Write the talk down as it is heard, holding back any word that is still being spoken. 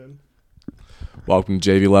Welcome to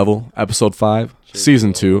JV Level, Episode 5, JV Season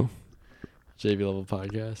Level. 2. JV Level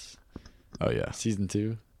Podcast, Oh, yeah. Season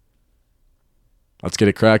 2. Let's get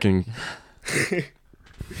it cracking.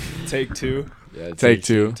 Take two. Yeah, Take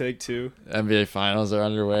two. Take two. NBA Finals are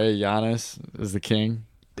underway. Giannis is the king.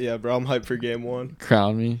 Yeah, bro, I'm hyped for game one.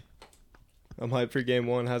 Crown me. I'm hyped for game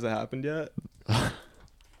one. Hasn't happened yet.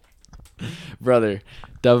 Brother,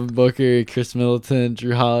 Devin Booker, Chris Middleton,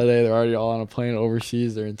 Drew Holiday, they're already all on a plane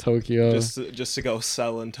overseas. They're in Tokyo. Just to go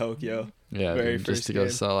sell in Tokyo. yeah, very just first to go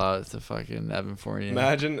game. sell out to fucking Evan Fournier.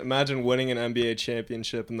 Imagine winning an NBA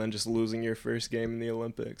championship and then just losing your first game in the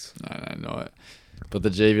Olympics. I know it. But the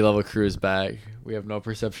JV Level crew is back. We have no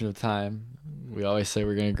perception of time. We always say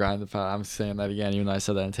we're going to grind the pot. I'm saying that again, even though I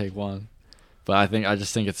said that in take one. But I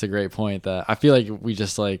just think it's a great point that I feel like we're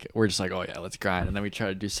just like, oh yeah, let's grind. And then we try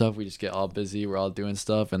to do stuff. We just get all busy. We're all doing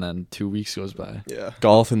stuff. And then 2 weeks goes by. Yeah.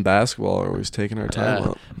 Golf and basketball are always taking our time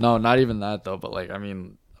up. No, not even that though. But like, I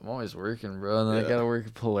mean, I'm always working, bro. And then I Yeah. got to work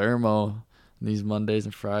at Palermo these Mondays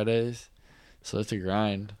and Fridays. So it's a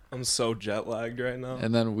grind. I'm so jet lagged right now.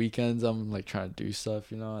 And then weekends, I'm like trying to do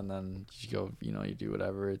stuff, and then you go, you do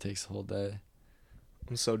whatever. It takes the whole day.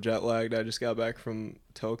 I'm so jet lagged. I just got back from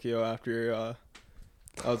Tokyo after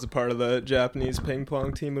I was a part of the Japanese ping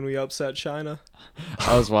pong team and we upset China.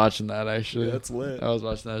 I was watching that actually. Yeah, that's lit. I was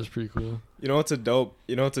watching that. It was pretty cool. You know what's a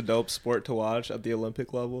dope sport to watch at the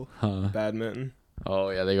Olympic level? Huh. Badminton. Oh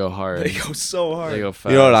yeah, they go hard. They go so hard. They go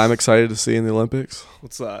fast. You know what I'm excited to see in the Olympics?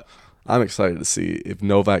 What's that? I'm excited to see if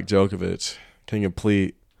Novak Djokovic can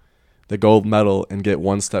complete the gold medal and get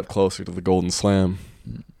one step closer to the Golden Slam.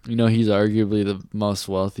 He's arguably the most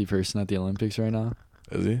wealthy person at the Olympics right now.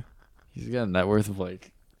 Is he? He's got a net worth of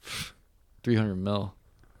like 300 mil.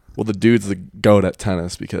 Well, the dude's the GOAT at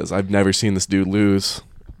tennis because I've never seen this dude lose.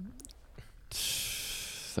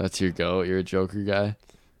 That's your goat. You're a Joker guy.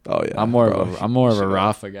 Oh, yeah. I'm more bro. of a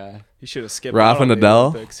Rafa guy. He should have skipped Rafa out on the Nadal?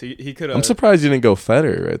 Olympics. He could have. I'm surprised you didn't go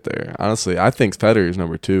Federer right there. Honestly, I think Federer is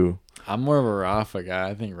number 2. I'm more of a Rafa guy.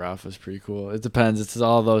 I think Rafa's pretty cool. It depends. It's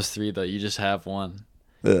all those three that you just have one.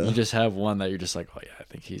 Yeah. You just have one that you're just like, oh yeah, I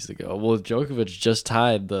think he's the goat. Well, Djokovic just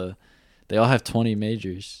tied they all have 20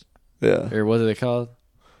 majors. Yeah. Or what are they called?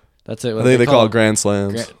 That's it. I think they call it Grand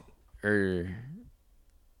Slams.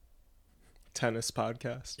 tennis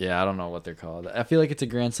podcast. Yeah, I don't know what they're called. I feel like it's a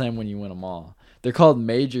Grand Slam when you win them all. They're called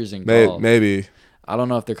majors in golf. Maybe. I don't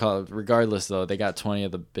know if they're called. Regardless, though, they got 20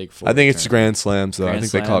 of the big four. I think it's Grand Slams, though. I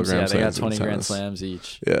think they call it Grand Slams. Yeah, Slams. they got 20 in Grand tennis. Slams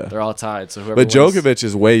each. Yeah. They're all tied. So whoever But wins, Djokovic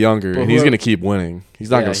is way younger, But and he's whoever- going to keep winning.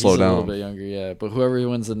 He's not going to slow he's a down. little bit younger, yeah. But whoever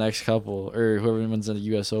wins the next couple, or whoever wins the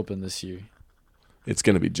U.S. Open this year. It's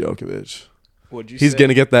going to be Djokovic. He's going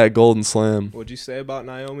to get that Golden Slam. What'd you say about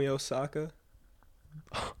Naomi Osaka?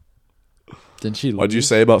 Didn't she lose? What'd you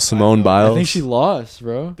say about Simone Biles? I think she lost,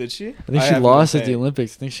 bro. Did she? I think she lost at the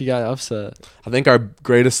Olympics. I think she got upset. I think our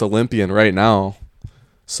greatest Olympian right now,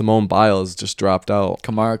 Simone Biles, just dropped out.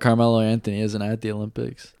 Carmelo Anthony isn't at the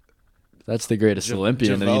Olympics. That's the greatest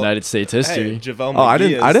Olympian in the United States history. Hey, JaVale Oh, I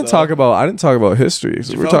didn't talk about history.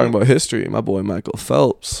 So we're JaVale- talking about history. My boy Michael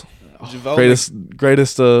Phelps, JaVale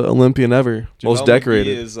greatest Olympian ever, most JaVale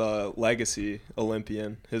decorated. McGee is a legacy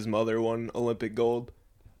Olympian. His mother won Olympic gold.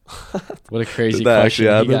 What a crazy Did that question actually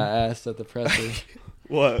he happen? got asked at the presser.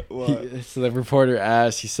 What? So the reporter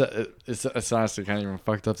asked, he said, it's honestly kind of even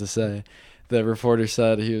fucked up to say. The reporter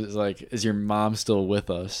said, he was like, is your mom still with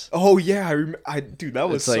us? Oh yeah, dude, that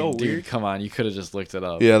was It's like, so dude, weird. come on, you could have just looked it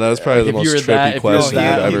up. Yeah, that was probably the If you most were that- trippy if you were question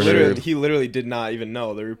that- I've ever heard. He literally did not even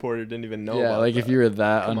know. The reporter didn't even know. Yeah, about like that. if you were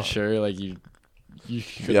that Come on. unsure, like you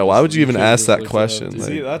Yeah, why would you even could've ask just that looked it up, question? dude. Like-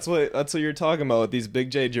 See, that's what you're talking about with these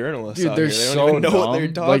big J journalists. Dude, out they're here. They so don't even know dumb. what they're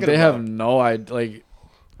talking like they about. have no idea.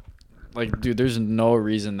 Like, dude, there's no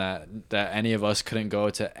reason that any of us couldn't go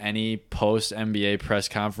to any post NBA press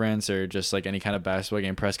conference or just like any kind of basketball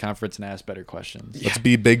game press conference and ask better questions. Let's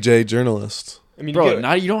be Big J journalists. I mean,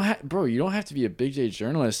 Bro, you don't have to be a big J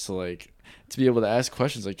journalist to be able to ask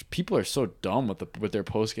questions. Like, people are so dumb with their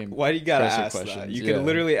post game. why do you gotta presser ask that? questions. You Yeah. can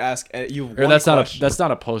literally ask. Or that's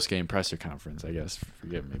not a post game presser conference, I guess.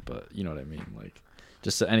 Forgive me, but you know what I mean. Like,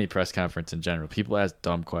 just any press conference in general, people ask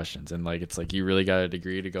dumb questions, and like it's like you really got a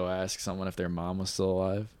degree to go ask someone if their mom was still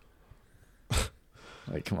alive.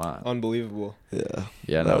 Like, come on. unbelievable. Yeah.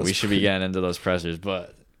 Yeah, that no, was we should be getting into those pressers,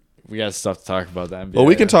 but we got stuff to talk about the NBA. Well,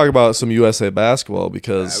 we can talk about some USA basketball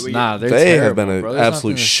because Yeah, They're they have terrible, been an bro. There's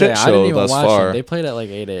absolute nothing to shit say. I didn't show even thus watch far. them. They played at like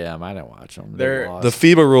 8 a.m. I didn't watch them. They're- lost. The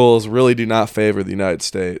FIBA rules really do not favor the United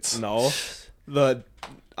States. No,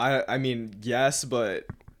 I mean yes, but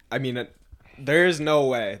I mean There is no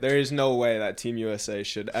way that Team USA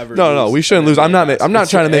should ever. No, we shouldn't lose. I'm not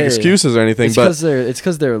trying to make excuses or anything, It's but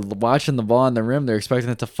because they're watching the ball on the rim. They're expecting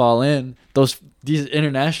it to fall in. These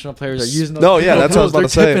international players are using those. No, yeah, that's what I was about to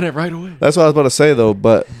say. They're tipping it right away. that's what I was about to say though.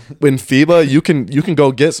 But in FIBA, you can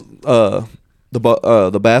go get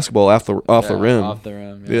the basketball off the rim. Off the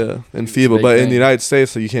rim. Yeah, in It's a FIBA, big but in thing. the United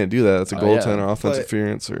States, so you can't do that. It's a Oh, yeah. goaltender offensive But-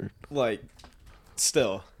 interference or. Like,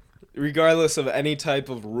 still, regardless of any type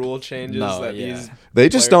of rule changes these. They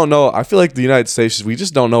just players- don't know. I feel like the United States, we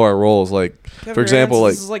just don't know our roles. Like, Kevin for example, Durant,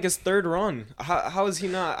 like this is like his third run. How is he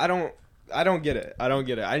not? I don't get it. I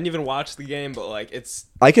didn't even watch the game, but like it's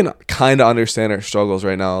I can kind of understand our struggles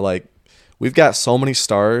right now. Like, we've got so many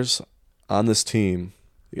stars on this team.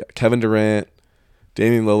 You got Kevin Durant,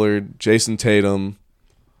 Damian Lillard, Jason Tatum,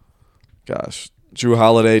 Drew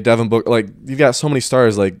Holiday, Devin Booker. Like, you've got so many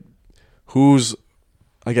stars. Like, who's,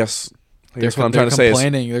 I guess what I'm trying to say is,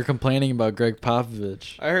 They're complaining about Greg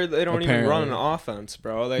Popovich. I heard they don't even Apparently. run an offense,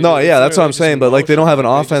 bro. They, no, it's yeah, that's what literally I'm just saying. But like, they don't have an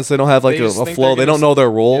motion. offense. They don't have like they a just think flow. they're They gonna don't know their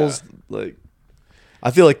roles. Like,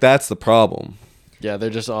 I feel like that's the problem. Yeah, they're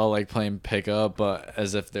just all like playing pickup, but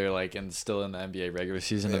as if they're like still in the NBA regular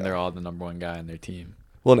season, and they're all the number one guy on their team.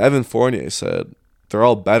 Well, and Evan Fournier said they're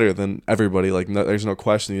all better than everybody. Like, no, there's no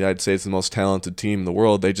question the United States is the most talented team in the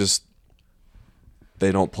world.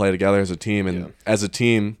 They don't play together as a team, and as a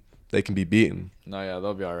team, they can be beaten. No, yeah,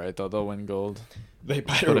 they'll be all right though. They'll win gold. They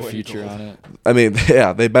better Put a win future gold. on it. I mean,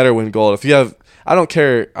 yeah, they better win gold. If you have, I don't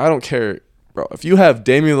care, bro. If you have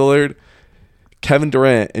Damian Lillard, Kevin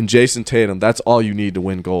Durant, and Jason Tatum, that's all you need to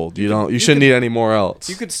win gold. You shouldn't need any more else.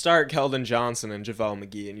 You could start Keldon Johnson and JaVale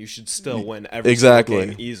McGee, and you should still win every Exactly.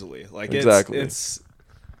 single game easily. Like Exactly. it's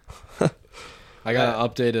I got an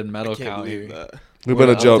updated I medal can't count believe here. that. We've been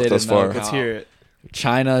a What an joke updated thus far. medal Let's count. hear it.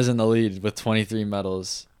 China is in the lead with 23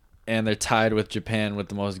 medals, and they're tied with Japan with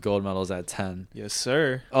the most gold medals at 10. Yes,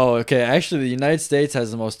 sir. Oh, okay. Actually, the United States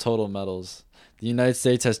has the most total medals. The United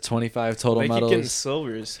States has 25 total They keep getting medals.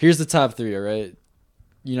 silvers. Here's the top three, all right?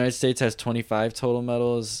 United States has 25 total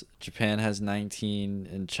medals. Japan has 19,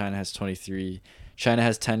 and China has 23. China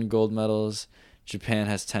has 10 gold medals. Japan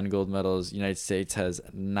has 10 gold medals. United States has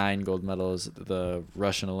 9 gold medals. The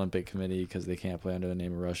Russian Olympic Committee, because they can't play under the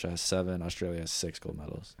name of Russia, has 7. Australia has 6 gold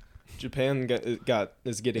medals. Japan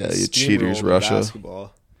is getting Yeah, you steamrolled cheaters, in Russia.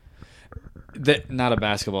 basketball. Not a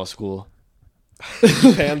basketball school.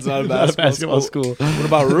 Japan's not a Not a basketball, school. What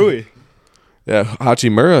about Rui? Yeah,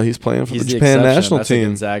 Hachimura, he's playing for He's the the Japan exception. national That's a team.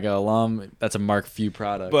 Gonzaga alum. That's a Mark Few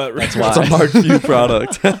product. But that's That's why. It's a Mark Few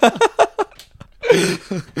product.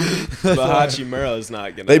 But Hachimura is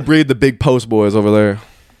not gonna. They breed the big post boys over there,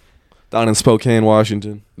 down in Spokane,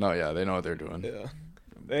 Washington. No, yeah, they know what they're doing. Yeah.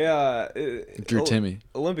 They Drew Timmy.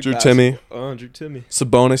 Olympic Drew basketball- Timmy. Oh, Drew Timmy.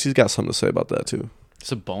 Sabonis, he's got something to say about that too.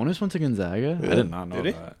 Sabonis went to Gonzaga? Yeah. I did not know Did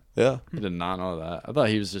he? that. Yeah, I did not know that. I thought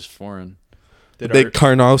he was just foreign. the Did big our-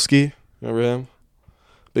 Karnowski, remember him?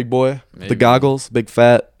 Big boy, Maybe. the goggles, big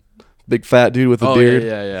fat dude with the Oh, beard.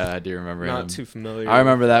 yeah, I do remember him. not too familiar. I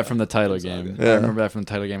remember with, that from the title Gonzaga. game. Yeah. I remember that from the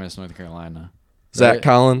title game against North Carolina. Zach Right?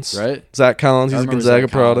 Collins, Right? Zach Collins, I he's a remember Gonzaga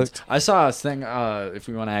Zach Collins. product. I saw a thing, if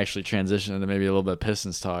we want to actually transition into maybe a little bit of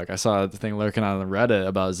Pistons talk, I saw the thing lurking on the Reddit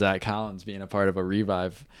about Zach Collins being a part of a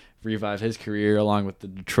revive his career along with the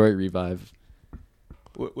Detroit Revive.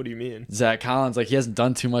 What do you mean? Zach Collins, like, he hasn't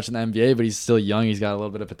done too much in the NBA, but he's still young. He's got a little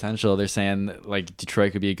bit of potential. They're saying, like,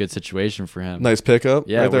 Detroit could be a good situation for him. Nice pickup,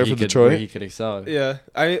 Yeah, right where there he for could, where he Detroit. could excel. Yeah,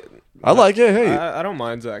 I like it. Hey, I don't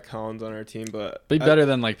mind Zach Collins on our team, but Be better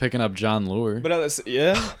than, like, picking up John Lure. But at the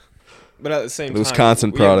same the time,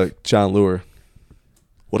 Wisconsin we have- product, John Lure.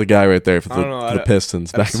 What a guy right there for I don't know, the at-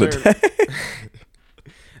 Pistons at back in the certain- day.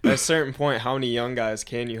 At a certain point, how many young guys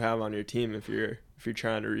can you have on your team if you're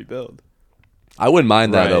trying to rebuild? I wouldn't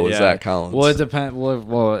mind that Right, though with yeah. Zach Collins. Well, it depends.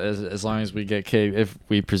 Well, as long as we get Cade, if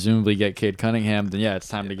we presumably get Cade Cunningham, then yeah, it's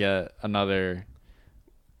time to get another.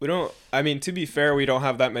 We don't. I mean, to be fair, we don't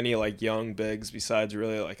have that many like young bigs besides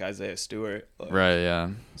really like Isaiah Stewart. Like, Right.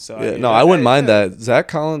 Yeah. So Yeah, mean, no, I wouldn't mind that. Zach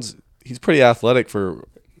Collins, he's pretty athletic for.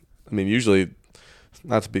 I mean, usually,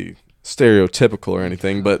 not to be stereotypical or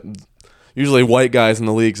anything, but usually white guys in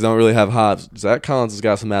the leagues don't really have hops. Zach Collins has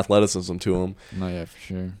got some athleticism to him. No, yeah, for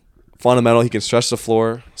sure. Fundamental, he can stretch the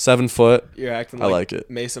floor. 7 foot. You're acting I like, like it.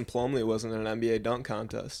 Mason Plumlee wasn't in an NBA dunk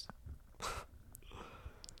contest.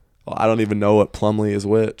 Well, I don't even know what Plumlee is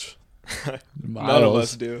which. None of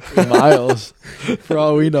us do. Miles. For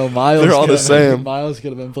all we know, Miles. They're all the could have- same. Miles could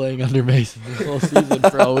have been playing under Mason this whole season.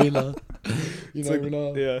 For all we know. You It's never like,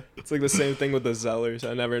 know. Yeah, it's like the same thing with the Zellers.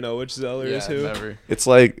 I never know which Zeller is who. never. It's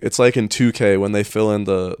like in 2K when they fill in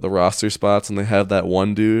the roster spots and they have that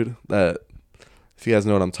one dude that If you guys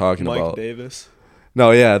know what I'm talking Mike about. Davis.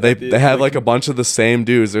 No, yeah, they That'd be have like- like a bunch of the same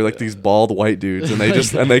dudes. They're like these bald white dudes, and they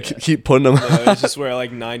just and they keep putting them. Yeah, just wear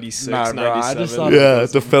like 96, Nah, bro, I 97. just thought Yeah,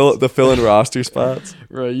 to fill in roster spots.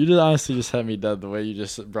 Bro, you just honestly just had me dead the way you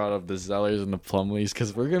just brought up the Zellers and the Plumleys,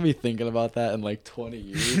 because we're gonna be thinking about that in like 20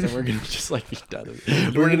 years, and we're gonna just like be dead.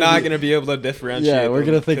 We're not going to be able to differentiate. Yeah, we're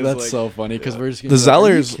gonna them think 'cause, that's like, so funny because we're just The gonna be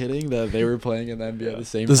like, are you Zellers- kidding that they were playing in the NBA at the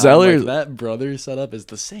same The time? Like, Zellers- that brother setup is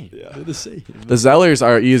the same. Yeah. They're the same. The Zellers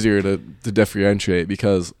are easier to differentiate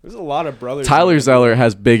because There's a lot of brothers. Tyler in the Zeller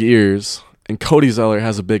has big ears and Cody Zeller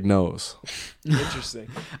has a big nose. NBA. Interesting.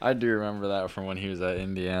 I do remember that from when he was at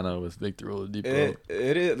Indiana with Victor Oladipo.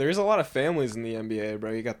 It is. There's a lot of families in the NBA,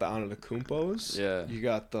 bro. You got the Antetokounmpos. Yeah. You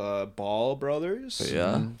got the Ball brothers.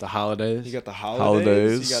 Yeah. The holidays. You got the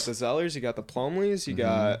Holidays. You got the Zellers. You got the Plumleys. You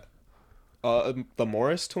got the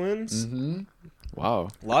Morris twins. Mm-hmm. Wow.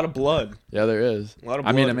 A lot of blood. Yeah, there is. A lot of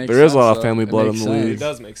I mean, blood. it makes There is a sense, lot of though. family It blood in makes the sense. league. It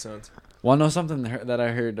does make sense. Want to know something that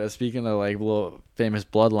I heard? Speaking of like little famous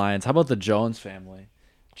bloodlines, how about the Jones family?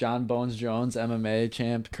 John Bones Jones, MMA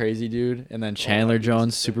champ, crazy dude, and then Chandler he's Jones,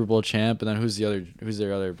 insane. Super Bowl champ, and then who's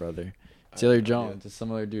their other brother? It's the other Jones. It's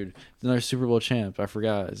some other dude. Another Super Bowl champ. I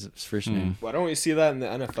forgot his first name. Why don't we see that in the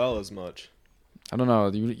NFL as much? I don't know.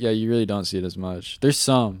 You really don't see it as much. There's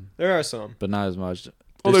some, There are some. but not as much.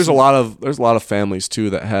 Well, there's a lot of families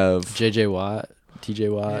too that have JJ Watt,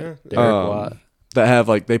 TJ Watt, Yeah. Derek Watt.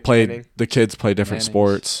 like they play Manning. the kids play different Mannings.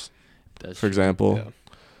 sports. That's For example, Yeah.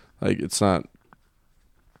 like it's not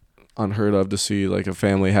unheard of to see like a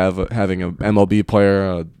family having a MLB player,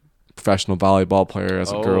 a professional volleyball player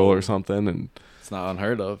as a girl Oh. or something, and It's not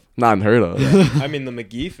unheard of. not unheard of. I mean, the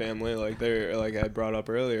McGee family, like they're like I brought up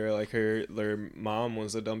earlier, like their mom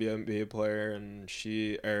was a WNBA player, and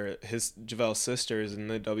Javel's sister is in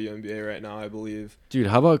the WNBA right now, I believe. Dude,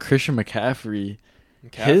 how about Christian McCaffrey?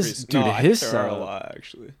 McCaffrey's- dude, I his think there are a son- lot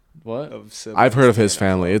actually What? of siblings I've heard of in his the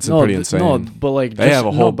family. NFL. It's pretty insane. No, but like They have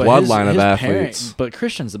a whole but bloodline of his athletes. But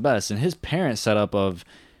Christian's the best, and his parent setup of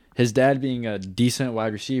his dad being a decent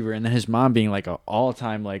wide receiver, and then his mom being like an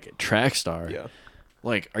all-time like track star. Yeah.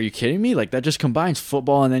 Like, are you kidding me? Like that just combines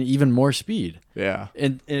football and then even more speed, Yeah,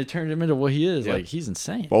 and it turned him into what he is. Yeah. Like he's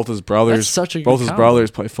insane. both his brothers. That's such a good both his combo. brothers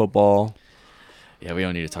play football. Yeah, we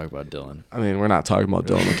don't need to talk about Dylan. I mean, we're not talking about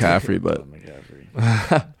Dylan McCaffrey, but Dylan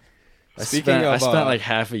McCaffrey. Speaking I of, spent like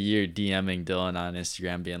half a year DMing Dylan on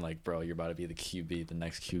Instagram, being like, "Bro, you're about to be the QB, the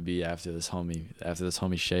next QB after this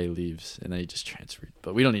homie Shea leaves," and then he just transferred.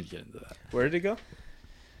 But we don't need to get into that. Where did he go?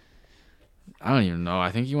 I don't even know.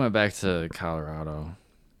 I think he went back to Colorado.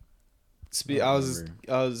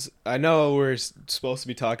 I know we're supposed to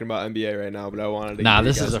be talking about NBA right now, but I wanted to. Nah, give you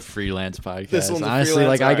this is guys- a freelance podcast. This one's a Honestly,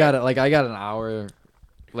 freelance, like I got alright. it. Like I got an hour.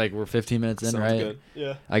 Like we're 15 minutes in, Sounds right? good.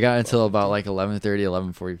 Yeah. I got until about like 11:30,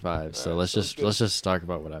 11:45. So Alright, let's sounds good. just talk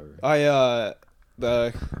about whatever.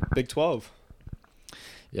 The Big 12.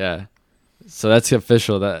 Yeah. So that's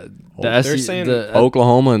official. That the They're SEC, saying the,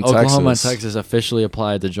 Oklahoma and Oklahoma Texas. and Texas officially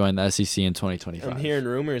applied to join the SEC in 2025. I'm hearing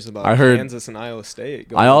rumors about I heard- Kansas and Iowa State.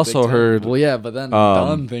 going I to the also Big Ten. heard Well, yeah, but then Um,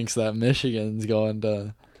 Dunn thinks that Michigan's going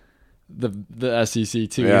to the SEC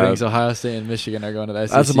too. Yeah. He thinks Ohio State and Michigan are going to the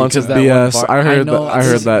SEC. That's a bunch of 'cause that one BS. I heard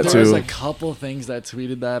that There's too. a couple things that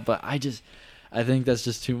tweeted that, but I think that's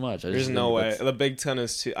just too much. There's no way. The Big Ten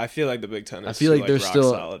is too. I feel like the Big Ten is I feel too, like they're rock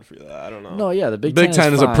still- solid for that. I don't know. No, yeah, the Big Big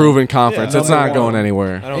Ten is a fine. proven conference. Yeah, it's no, not they going won't.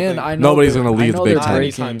 anywhere. I don't And think I know Nobody's they're- gonna leave I the know Big they're Ten. not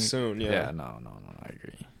breaking- anytime soon. Yeah. Yeah, no, I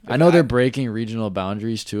agree. I know they're breaking regional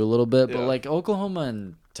boundaries too a little bit, but Yeah. like Oklahoma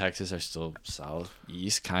and Texas are still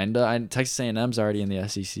southeast, kinda. Texas A&M's already in the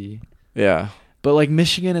SEC, Yeah, but like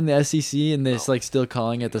Michigan and the SEC, and this like still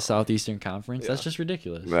calling it the Southeastern Conference. That's Yeah. just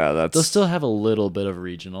ridiculous. yeah. That's They'll still have a little bit of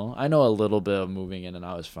regional. I know a little bit of moving in and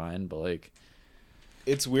out is fine, but like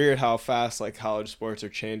It's weird how fast like college sports are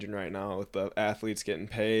changing right now with the athletes getting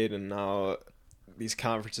paid and now these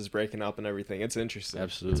conferences breaking up and everything. It's interesting.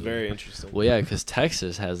 Absolutely. It's very interesting. well, yeah, because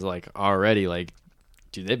Texas has like already like.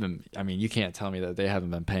 Dude, they've been. I mean, you can't tell me that they haven't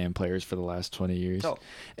been paying players for the last 20 years. No.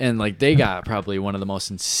 And like they got probably one of the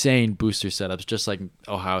most insane booster setups, just like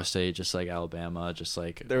Ohio State, just like Alabama, just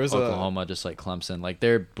like There was Oklahoma, just like Clemson. Like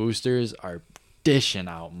their boosters are dishing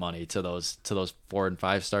out money to those 4 and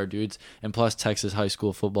 5 star dudes. And plus, Texas high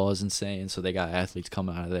school football is insane, so they got athletes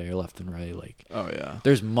coming out of there left and right. Like oh yeah.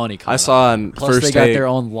 there's money coming. I saw out. on Plus, First they got Take. their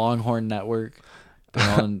own Longhorn network.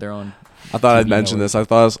 Their own. I thought I'd TV mention network.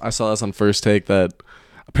 this. I saw this on First Take that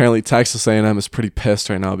apparently Texas A&M is pretty pissed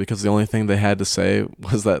right now because the only thing they had to say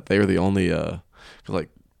was that they were the only like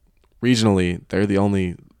regionally they're the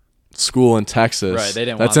only school in Texas. Right, they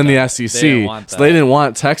didn't that's want in that. the SEC. They didn't want So they that. didn't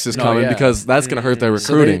want Texas No, coming yeah. because that's going to hurt their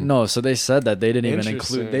So they, recruiting. no, so they said that they didn't even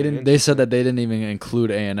Interesting, include. They said that they didn't even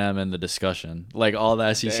include A&M in the discussion. Like all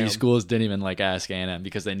the SEC Damn. schools didn't even like ask A&M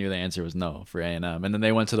because they knew the answer was no for A&M. And then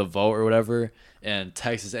they went to the vote or whatever, and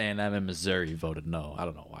Texas A&M and Missouri voted no. I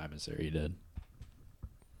don't know why Missouri did.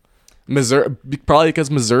 Missouri, probably because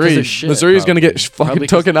 'Cause Missouri's they're shit, going to get probably. fucking Probably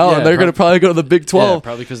 'cause- taken out, yeah, and they're going to probably go to the Big 12. Yeah,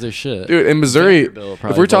 probably because they're shit. Dude, in Missouri, Vanderbilt if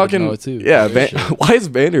probably we're voted talking, no, too. yeah, They're shit. why is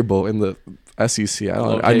Vanderbilt in the SEC? I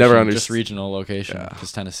Location, never just understood. regional location. Yeah.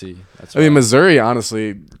 Because Tennessee. That's I mean, why. Missouri,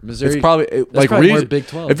 honestly, Missouri. it's probably that's like probably more region. Big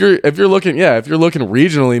 12. If you're looking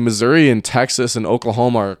regionally, Missouri and Texas and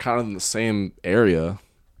Oklahoma are kind of in the same area.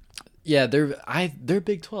 Yeah, they're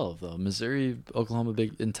Big 12 though. Missouri, Oklahoma,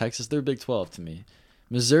 in Texas, they're Big 12 to me.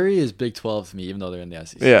 Missouri is Big 12 to me, even though they're in the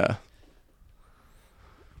SEC. Yeah.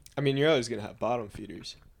 I mean, you're always gonna have bottom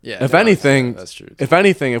feeders. Yeah. If anything, that's true. If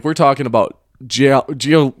anything, if we're talking about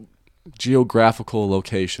geographical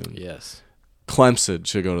location, Yes, Clemson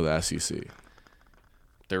should go to the SEC.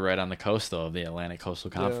 they're right on the coast though of the Atlantic Coastal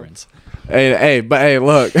Conference. Hey,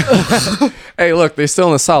 look, hey, look, they're still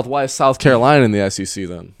in the South. Why is South Carolina in the SEC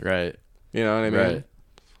then? Right. You know what I mean? Right.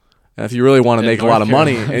 And if you really want to And make a lot of North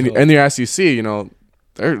money Carolina. in the SEC, you know,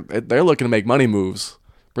 they're looking to make money moves.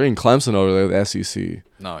 Bring Clemson over there, the SEC.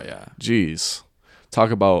 No, yeah. Jeez,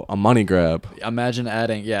 talk about a money grab. Imagine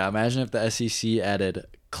if the SEC added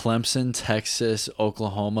Clemson, Texas,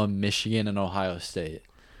 Oklahoma, Michigan, and Ohio State.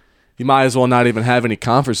 You might as well not even have any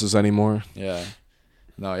conferences anymore. Yeah.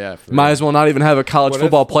 No, yeah. You might as well not even have a college What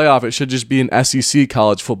football if- playoff. It should just be an SEC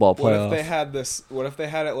college football What playoff. if they had this? What if they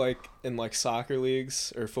had it like in like soccer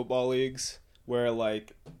leagues or football leagues where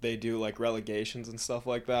like they do like relegations and stuff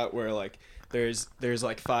like that, where like there's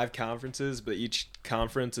like 5 conferences, but each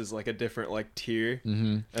conference is like a different like tier,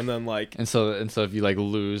 Mm-hmm. and then like. And so if you like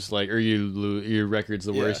lose like or you lose your record's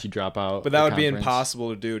the Yeah. worst, you drop out. But that the would be conference. impossible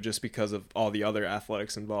to do just because of all the other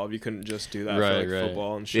athletics involved. You couldn't just do that Right, for like right.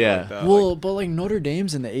 football and shit Yeah. like that. Well, but like Notre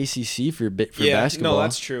Dame's in the ACC for yeah, basketball. no,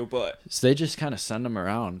 that's true, but So they just kind of send them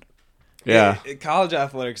around. yeah. college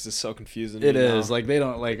athletics is so confusing. It to me is now. like they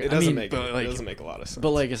don't like. It doesn't it doesn't make a lot of sense. But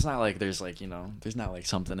like it's not like there's like there's not like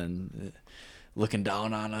something in looking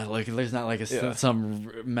down on it. Like there's not like Yeah. some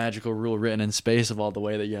magical rule written in space of all the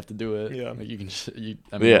way that you have to do it. Yeah. Like you can.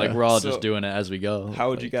 I mean, Yeah. like we're all So, just doing it as we go. How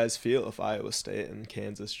would Like, you guys feel if Iowa State and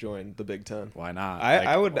Kansas joined the Big Ten? Why not?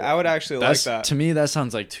 I would actually like That's that. to me that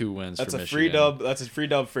sounds like 2 wins. That's for a free Michigan. dub. That's a free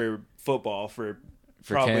dub for football for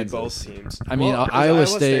probably Kansas. both teams. I mean, is Iowa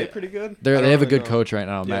State- pretty good. I They don't have a really good know. coach right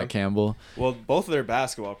now, Yeah. Matt Campbell. Well, both of their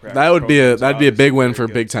basketball practice. That'd be a programs are big win obviously for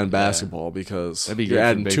very Big good. Ten basketball because That'd be you're good for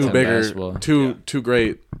adding Big two Ten bigger, basketball. two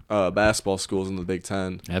great basketball schools in the Big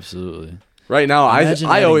Ten. Absolutely. Right now, Imagine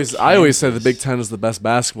I adding always say the Kansas. Big Ten is the best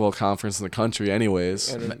basketball conference in the country,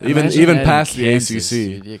 anyways. And Imagine even adding past the Kansas, ACC.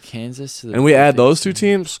 dude. Yeah, Kansas. To the And we add Big those two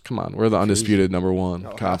Ten. teams. Come on, we're the undisputed number one Oh,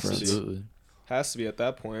 it has to conference. be. Absolutely. Has to be at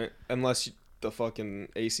that point, unless the fucking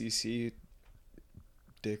ACC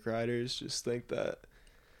dick riders just think that.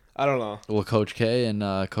 I don't know. Well, Coach K and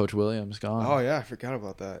Coach Williams gone. Oh yeah, I forgot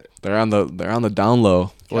about that. They're on the down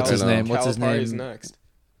low. What's his name? What's his Calipari's name? next.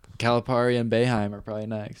 Calipari and Boeheim are probably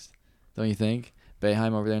next. Don't you think?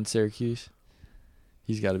 Boeheim over there in Syracuse.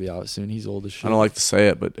 He's got to be out soon. He's old as shit. I don't like to say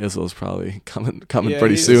it, but Izzo's probably coming Yeah,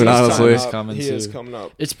 pretty he's- soon. he's Honestly, coming He is soon. coming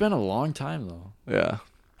up. It's been a long time though. yeah.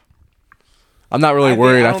 I'm not really I think-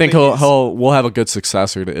 worried. I I don't think think we'll have a good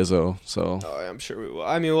successor to Izzo. So Oh, yeah, I'm sure we will.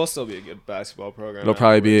 I mean, we'll still be a good basketball program. it'll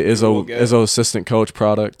probably be afterwards. Maybe we'll get- Izzo assistant coach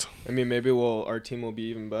product. I mean, maybe our team will be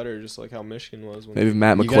even better, just like how Michigan was. When Maybe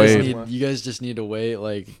Matt You guys, McQuaid. you guys just need to wait.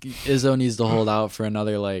 Like Izzo needs to hold out for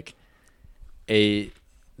another like 8,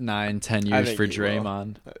 9, 10 years think for he will.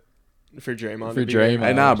 Draymond. for Draymond. For to be there. Draymond.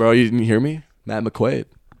 Hey, nah, bro, you didn't hear me? Matt McQuaid.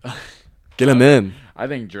 Get him in. I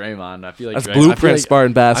think Draymond. I feel like That's Dray- I feel blueprint like-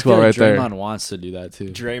 Spartan basketball I feel like right Draymond wants to do that too.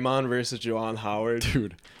 Draymond versus Juwan Howard.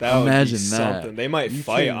 Dude, That would imagine be that. something. They might You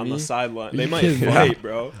fight kidding on the me? sideline. You They might kidding me? fight,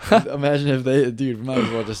 bro. Imagine if they, dude, we might as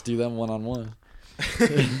well just do them 1-on-1.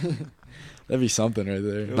 That'd be something right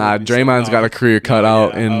there. It Nah, would be Draymond's something. got a career cut No,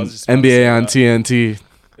 out yeah, I in was just about to NBA say on that. TNT.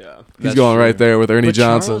 Yeah. He's That's going true. right there with Ernie But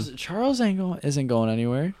Johnson. Charles isn't going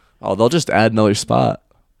anywhere. Oh, they'll just add another spot.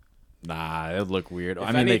 Nah, it'd look weird. If I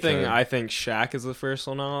mean, anything, they could. I think Shaq is the first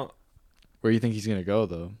one out. Where do you think he's gonna go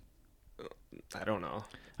though? I don't know.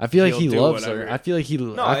 I feel like He'll he do loves whatever. her. I feel like he.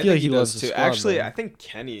 No, I feel like he loves does the too. squad, Actually, though. I think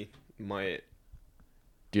Kenny might.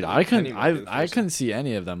 Dude, I couldn't. Kenny might be the I first couldn't see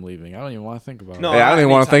any of them leaving. I don't even want to think about No, it. Hey, I don't even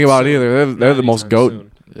want to think anytime about it soon. either. They're the Not most anytime goat.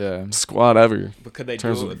 soon. squad ever. But could they do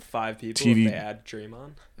terms it of with 5 people TD. if they add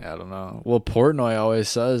Draymond? I don't know. Well, Dave Portnoy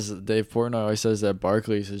always says that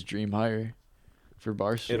Barkley's his dream hire for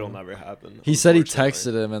Barcelona. It'll never happen. He said he unfortunately.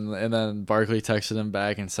 texted him, and then Barkley texted him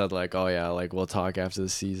back and said, like, oh, yeah, like, we'll talk after the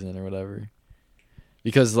season or whatever.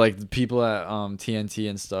 Because, like, the people at TNT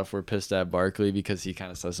and stuff were pissed at Barkley because he kind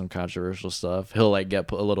of says some controversial stuff. He'll, like,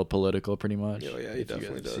 get a little political pretty much. Oh, yeah, he if you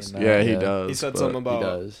definitely guys have does. seen that. Yeah, he does. He said but something He about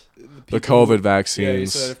does. the people COVID who- vaccines. Yeah, he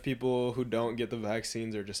said if people who don't get the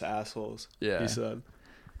vaccines are just assholes. Yeah. He said.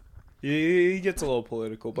 He gets a little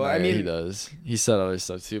political, but I Yeah, mean, he does. He said other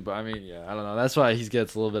stuff too, but I mean, yeah, I don't know. That's why he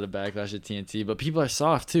gets a little bit of backlash at TNT. But people are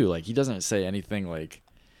soft too. Like he doesn't say anything like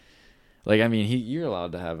I mean, you're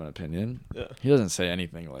allowed to have an opinion. Yeah. He doesn't say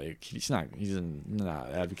anything like he's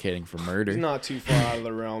not advocating for murder. he's not too far out of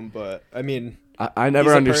the realm, but I mean, I never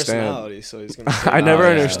he's a understand. personality, so he's gonna say I never yeah.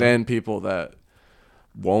 understand people that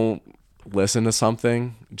won't listen to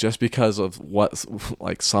something just because of what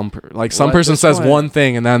like some Well, at person this says point- one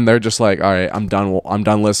thing and then they're just like, all right, I'm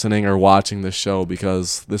done listening or watching this show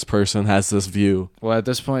because this person has this view. Well, at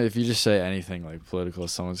this point, if you just say anything like political,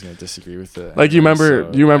 someone's gonna disagree with it. Like, you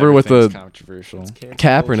remember- So you remember with everything's the- controversial. It's cancel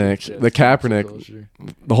Kaepernick, culture. Yeah, the it's cancel Kaepernick, culture.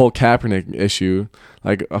 the whole Kaepernick issue,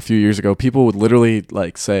 like a few years ago, people would literally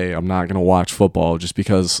like say, I'm not gonna watch football just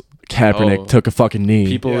because Kaepernick Oh. took a fucking knee.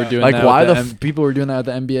 People were Yeah. doing Like, that. why with the f- people were doing that at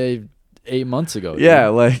the NBA 8 months ago. yeah,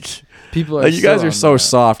 dude. like people are. like you guys still are on so that.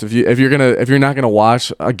 soft if you're not gonna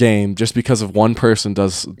watch a game just because of one person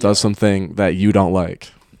does something that you don't like.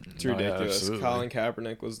 It's Oh, yeah, ridiculous. absolutely. Colin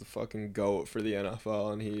Kaepernick was the fucking GOAT for the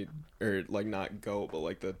NFL, and like not GOAT, but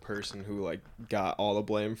like the person who like got all the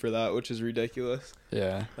blame for that, which is ridiculous.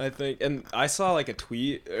 Yeah. I think, and I saw like a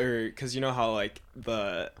tweet, because you know how like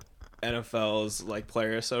the NFL's like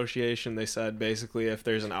player association, they said basically if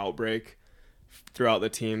there's an outbreak throughout the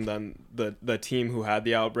team, then the team who had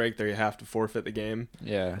the outbreak, they have to forfeit the game.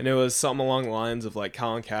 Yeah. And it was something along the lines of like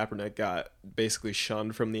Colin Kaepernick got basically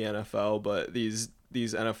shunned from the NFL, but these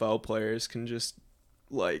NFL players can just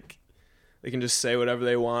like they can just say whatever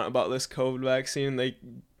they want about this COVID vaccine.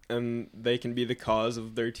 They can be the cause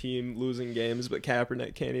of their team losing games, but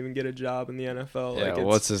Kaepernick can't even get a job in the NFL. Yeah, Like, it's-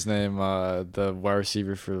 what's his name? The wide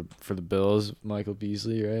receiver for the Bills, Michael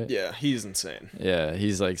Beasley, right? Yeah, he's insane. Yeah,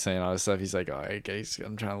 he's like saying all this stuff. He's like, "Oh, guys,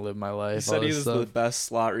 I'm trying to live my life." He said all he this was stuff. the best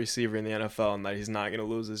slot receiver in the NFL, and that he's not going to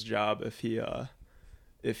lose his job if he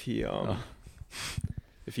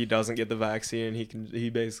if he doesn't get the vaccine. He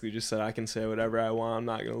basically just said, I can say whatever I want. I'm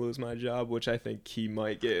not going to lose my job, which I think he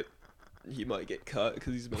might get cut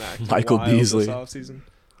because he's been acting Michael wild Beasley. this offseason.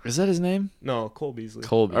 Is that his name? No, Cole Beasley.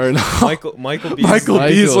 Cole Or Beasley. no, Michael Beasley. Michael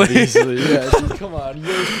Beasley. Yeah, dude, come on.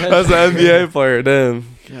 That's an NBA player, damn.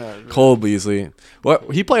 God, Cole Beasley.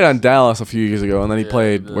 What he played on Dallas a few years ago, and then he Yeah,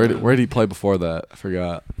 played. yeah. Where did he play before that? I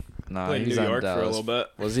forgot. Nah, Played he in was New on York for a Dallas. little bit.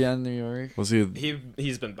 Was he on New York? Was he?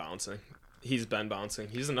 He's been bouncing. He's been bouncing.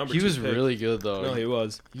 He's a number He two was pick. really good though. No, he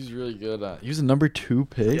was. He was really good. He was a number 2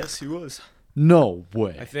 pick. Yes, he was. No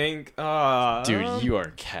way. I think. Dude, you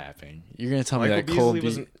are capping. You're gonna tell me Michael that Cole Beasley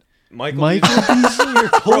Beasley. wasn't. Michael Beasley or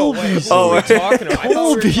Bro, Cole wait, Beasley? who are we wait. talking about? I thought Cole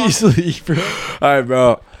we were talking- Beasley, bro. All right,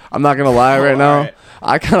 bro. I'm not gonna lie right Oh, now. alright.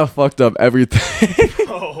 I kind of fucked up everything.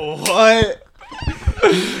 Oh, what?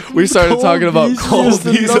 We started Cole talking about Beasley Cole is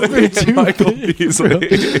the number Beasley two and Michael pick,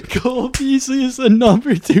 Beasley. Cole Beasley is the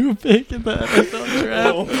number 2 pick in the NFL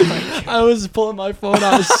draft. Oh my I was pulling my phone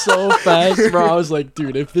out so fast, bro. I was like,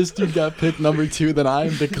 dude, if this dude got picked number 2, then I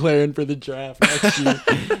am declaring for the draft next year.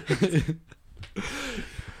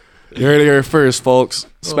 You heard it here first, folks.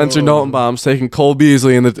 Spencer Oh. Notenbaum's taking Cole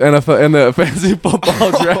Beasley in the NFL in the fantasy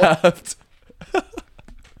football draft.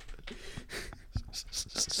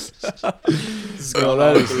 This is Bro, going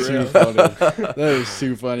that off is the too rails. funny. That is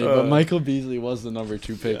too funny. But Uh, Michael Beasley was the number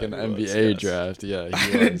 2 pick Yeah, in the he was, NBA yes. draft. Yeah,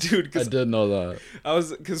 he was. Dude, I 'cause did know that.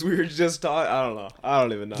 because we were just talking. I don't know. I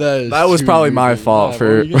don't even know. That was too probably my easy. fault Yeah, for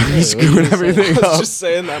what were you gonna say? What were you screwing gonna say? everything I was up. just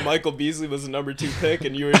saying that Michael Beasley was the number 2 pick,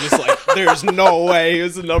 and you were just like, "There's no way he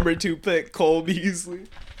was the number 2 pick, Cole Beasley."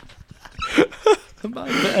 My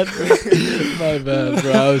bad, bro. My bad,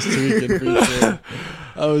 bro. I was tweaking for sure.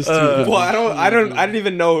 I was tweaking. Well, I didn't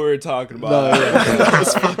even know what we were talking about. No, yeah.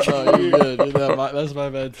 No, you're good. That's my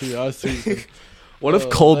bad too. I was tweaking. What if Oh,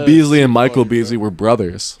 Cole that is Beasley too and Michael funny, bro. Beasley were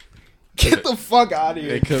brothers? Get the fuck out of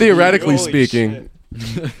here. It could Theoretically Holy speaking.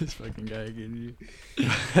 shit. This fucking guy again. Yeah,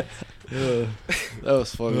 that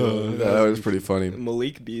was funny. though. Yeah, that was pretty funny.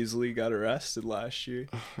 Malik Beasley got arrested last year.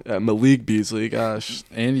 Yeah, Malik Beasley, gosh.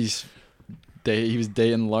 And he was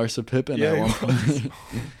dating Larsa Pippen Yeah, at he one point.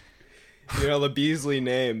 You know the Beasley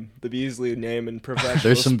name in professional.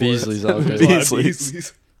 There's some sports. Beasleys out there. There's a lot of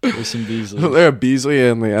Beasleys. Beasleys. There's some Beasley. Isn't there a Beasley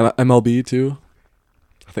in the MLB too?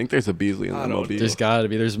 I think there's a Beasley in the I don't MLB. There's got to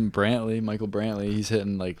be. There's Michael Brantley. He's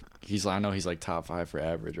hitting I know he's like top 5 for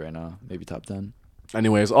average right now, maybe top 10.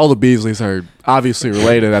 Anyways, all the Beasleys are obviously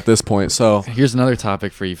related at this point. So Here's another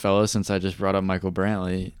topic for you fellas, since I just brought up Michael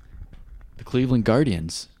Brantley. The Cleveland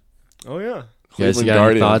Guardians. Oh yeah, You guys Cleveland got any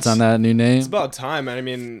Guardians. thoughts on that new name? it's about time. I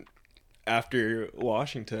mean, after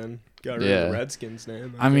Washington got rid of the Redskins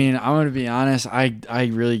name. I mean, I'm gonna be honest. I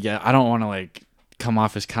really I don't want to like come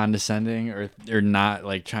off as condescending or not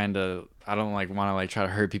like trying to. I don't like want to like try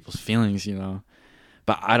to hurt people's feelings, you know.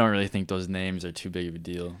 But I don't really think those names are too big of a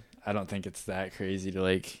deal. I don't think it's that crazy to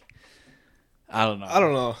like. I don't know. I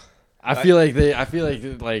don't know. I feel like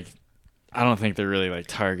I don't think they're really like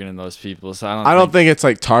targeting those people. So I don't think it's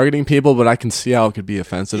like targeting people, but I can see how it could be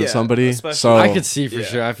offensive to Yeah, somebody. especially- So I could see for Yeah.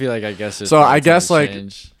 sure. I feel like I guess. So I guess, like,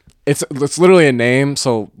 change. it's literally a name,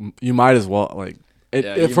 so you might as well like it.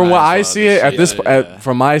 Yeah, you from might what as I well see just it at use this it, yeah.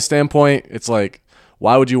 from my standpoint, it's like,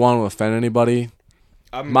 why would you want to offend anybody?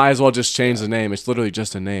 I'm, Might as well just change the name. It's literally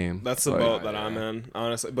just a name. That's the Like, boat that I'm in,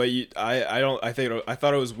 honestly. But I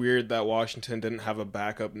thought it was weird that Washington didn't have a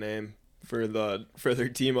backup name for their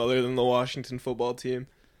team other than the Washington football team.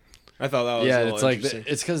 I thought that was a little it's like interesting.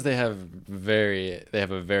 it's because they have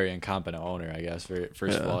a very incompetent owner, I guess.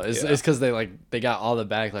 First of Yeah. all, it's Yeah. because they got all the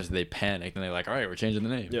backlash. They panicked and they're like, all right, we're changing the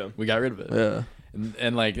name. Yeah. We got rid of it. Yeah.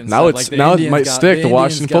 And like Now instead, it's like, now it Indians might got- stick. The Indians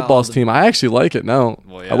Washington got all football's the- team. I actually like it now.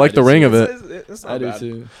 Well, yeah, I like I the do ring too. of it. It's not I do bad.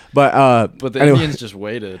 too. But But the anyway, Indians just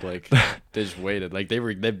waited. Like they just waited. Like they've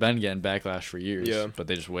been getting backlash for years. Yeah. But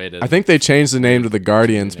they just waited. I think they changed the name to the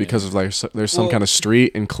Guardians Yeah. because of like there's some Well- kind of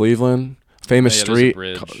street in Cleveland, famous Yeah, there's a street.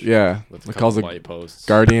 bridge Yeah, with it a calls couple the white posts.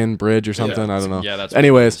 Guardian Bridge or something. I don't know. Yeah, that's.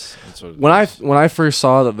 Anyways, what it is. That's what it is. When I first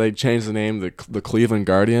saw that they changed the name to the Cleveland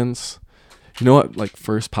Guardians, you know what like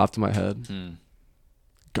first popped in my head?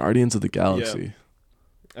 Guardians of the Galaxy.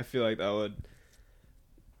 I feel like that would.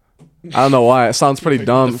 I don't know why. It sounds pretty The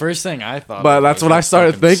dumb. first thing I thought, But of that's was what I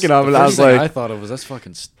started fucking thinking of, the and I first was thing like- I thought of was that's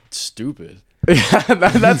fucking stupid. Yeah,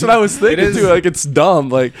 that's what I was thinking is- too. Like it's dumb.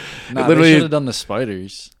 Like Nah, it they literally. should have done the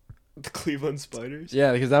Spiders. The Cleveland Spiders?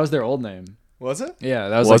 Yeah, because that was their old name. Was it? Yeah,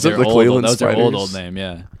 that was, Was like it their the old, Cleveland that was their old Spiders? name.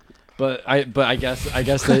 Yeah, but I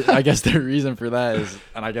guess their reason for that is,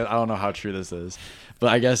 and I don't know how true this is, but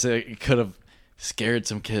I guess it could have scared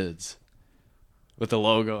some kids with the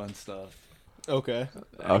logo and stuff. Okay.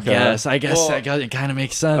 Okay. I guess Well, it kind of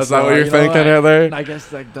makes sense. Is that though, what you're you know, thinking right there? I guess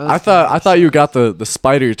that does. I thought you got the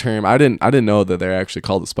spider term. I didn't know that they're actually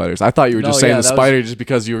called the spiders. I thought you were just No, saying yeah, the that was- spider just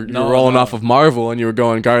because you were No, rolling no. off of Marvel and you were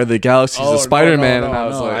going Guard of the Galaxy, Oh, the Spider Man, no, and I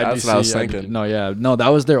was like, do that's what I was see- thinking. No, that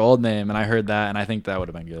was their old name, and I heard that, and I think that would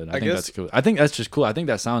have been good. I think guess- that's cool. I think that's just cool. I think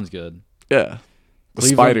that sounds good. Yeah, the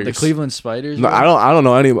Cleveland- spiders. the Cleveland Spiders. No, bro? I don't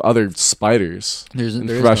know any other spiders. There's in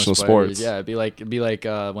there is professional no spiders. sports. Yeah, it'd be like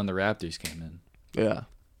when the Raptors came in. Yeah,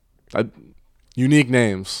 unique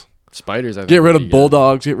names. Spiders. I think Get rid would of be good.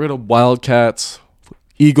 bulldogs. Get rid of wildcats.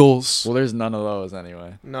 Eagles. Well, there's none of those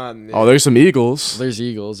anyway. Not in the, Oh, there's some eagles. There's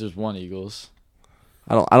Eagles. There's one Eagles.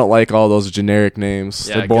 I don't like all those generic names.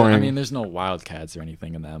 Yeah, They're boring. I mean, there's no Wildcats or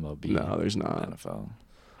anything in the MLB. No, there's or not. NFL.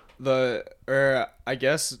 I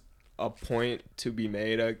guess a point to be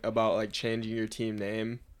made about like changing your team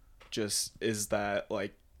name just is that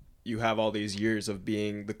like you have all these years of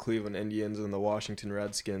being the Cleveland Indians and the Washington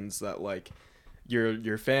Redskins that like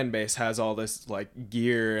your fan base has all this like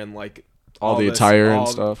gear and like All the attire and all-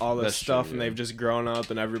 stuff. all this That's stuff true, and yeah. they've just grown up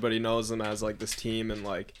and everybody knows them as like this team and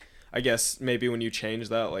like I guess maybe when you change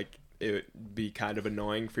that like it would be kind of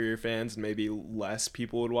annoying for your fans and maybe less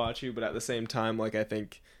people would watch you, but at the same time like I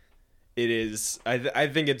think it is I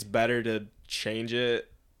think it's better to change it.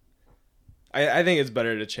 I think it's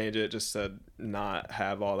better to change it just to not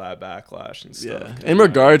have all that backlash and stuff. Yeah. 'Cause, In you know,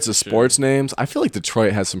 regards to sports names, I feel like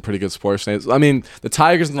Detroit has some pretty good sports names. I mean, the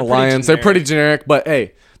Tigers and the They're pretty Lions, they're pretty generic. generic, but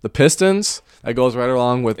hey, the Pistons, that goes right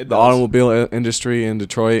along with It the does. automobile industry in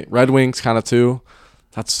Detroit. Red Wings kind of too.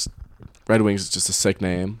 Red Wings is just a sick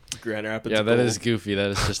name. Grand Rapids. Yeah, that Gold. is goofy. That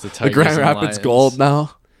is just the The Tigers Grand and Rapids Lions. Gold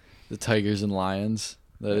now. The Tigers and Lions.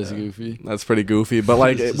 That is Yeah. goofy. That's pretty goofy, but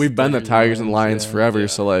like It's just we've been the Tigers and Tigers and Lions, Lions yeah. forever, Yeah.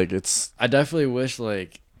 so like it's I definitely wish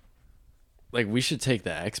like we should take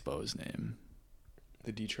the Expos name.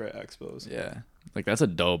 The Detroit Expos. Yeah, like that's a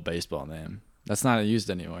dope baseball name. That's not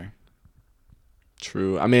used anywhere.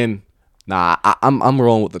 true. I mean, nah, I'm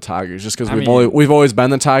rolling with the Tigers just because I we've mean- we've always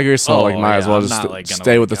been the Tigers, so like might as well I'm just not, like, gonna,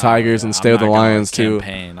 stay with the like, Tigers yeah, and stay I'm with the not gonna, like, Lions too.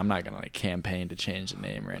 campaign. I'm not gonna like campaign to change the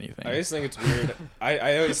name or anything. I just think it's weird.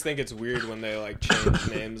 I always think it's weird when they like change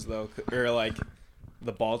names though, or like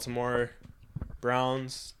the Baltimore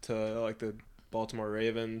Browns to like the Baltimore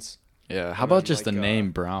Ravens. Yeah. How And about then, just the like,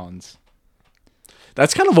 name Browns?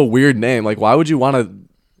 That's kind of a weird name. Like, why would you want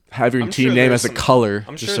to have your I'm team sure name there's as a some- color?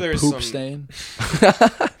 I'm Just sure a there's poop some. stain.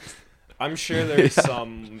 I'm sure there's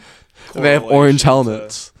some. They have orange correlation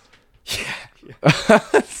helmets.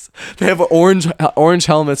 They have orange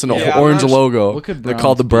helmets and an Yeah, I'm orange not su- logo. What could They're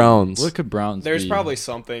called the be? Browns. What could Browns There's be? probably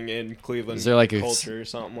something in Cleveland Is there like a culture or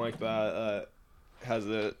something like that has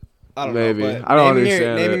it. I don't Maybe. know. But I don't naming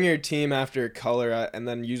understand naming it. your team after a color and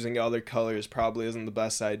then using other colors probably isn't the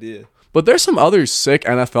best idea. But there's some other sick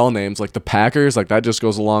NFL names, like the Packers. Like that just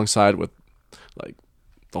goes alongside with, like,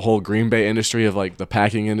 the whole Green Bay industry of like the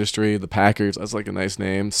packing industry. The Packers. That's like a nice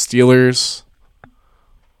name. Steelers.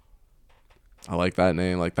 I like that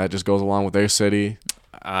name. Like that just goes along with their city.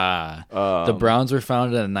 The Browns were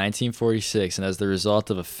founded in 1946, and as the result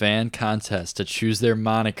of a fan contest to choose their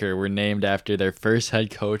moniker, were named after their first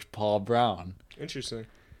head coach, Paul Brown. Interesting.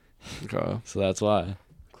 Okay. So that's why.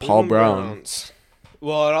 Paul Cleveland Brown. Browns.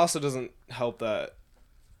 Well, it also doesn't help that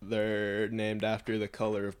they're named after the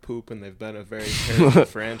color of poop, and they've been a very terrible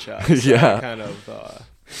franchise. So Yeah. that kind of.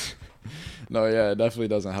 No, yeah, it definitely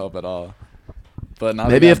doesn't help at all. But now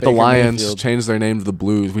Maybe they got if the Baker Lions Mayfield. changed their name to the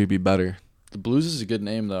Blues, we'd be better. The Blues is a good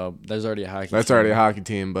name though. There's already a hockey. That's team. already a hockey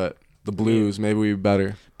team, but the Blues, maybe we'd be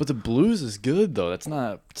better. But the Blues is good though. It's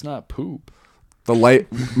not poop. The light,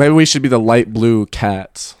 maybe we should be the light blue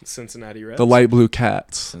Cats. Cincinnati Reds. The light blue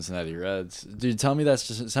Cats. Cincinnati Reds. Dude, tell me that's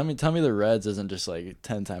just tell me the Reds isn't just like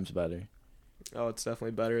 10 times better. Oh, it's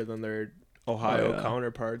definitely better than their Ohio yeah.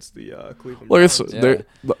 counterparts, the Cleveland Well, it's, Browns. Yeah. they're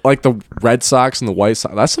like the Red Sox and the White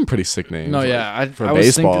Sox. That's some pretty sick names. No, like, yeah, for I was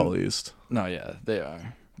baseball thinking- at least. No, yeah, they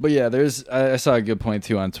are. But yeah, I saw a good point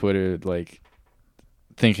too on Twitter, like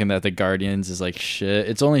thinking that the Guardians is like shit.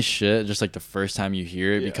 It's only shit just like the first time you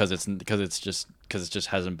hear it Yeah. because it just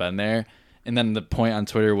hasn't been there. And then the point on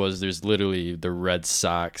Twitter was there's literally the Red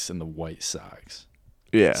Sox and the White Sox.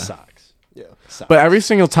 Yeah. Sox. Yeah. Sox. But every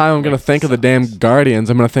single time I'm gonna White think of the damn Sox. Guardians,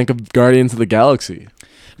 I'm gonna think of Guardians of the Galaxy.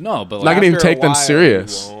 No, but Not like gonna even After a take them while,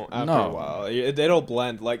 serious. you won't. After No. a while, they don't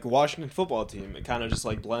blend. Like Washington football team, it kind of just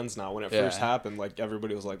like blends now. When it Yeah. first happened, like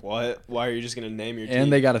everybody was like, "What? Why are you just gonna name your team?"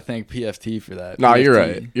 and they got to thank PFT for that. No, you're PFT.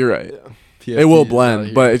 right. You're right. Yeah, PFT It will is out blend,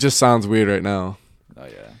 here. but it just sounds weird right now. Oh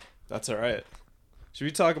yeah. that's all right. Should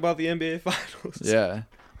we talk about the NBA Finals? Yeah.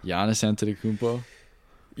 Giannis Antetokounmpo.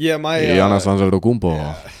 Yeah, my Giannis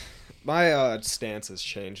Antetokounmpo. my stance has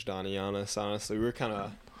changed on Giannis. Honestly, we were kind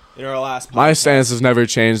of in our last. My podcast- stance has never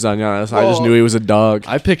changed on Giannis. I just Well- knew he was a dog.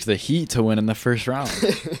 I picked the Heat to win in the first round.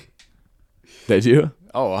 Did you?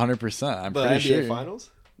 Oh, 100%. I'm the pretty NBA sure. Finals.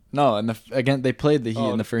 No, and again they played the Heat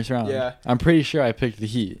Oh, in the first round. yeah. I'm pretty sure I picked the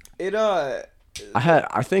Heat. It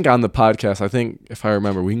I think on the podcast, I think if I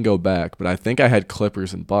remember, we can go back, but I think I had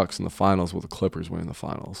Clippers and Bucks in the finals with the Clippers winning the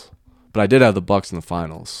finals. But I did have the Bucks in the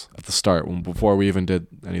finals at the start before we even did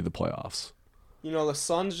any of the playoffs. You know, the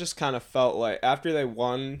Suns just kind of felt like after they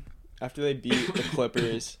beat the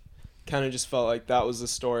Clippers, kind of just felt like that was the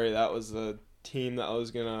story. That was the team that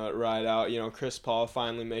was gonna ride out. You know, Chris Paul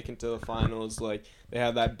finally making to the finals. Like they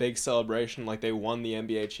had that big celebration, like they won the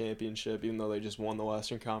NBA championship, even though they just won the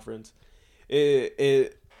Western Conference.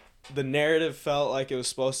 The narrative felt like it was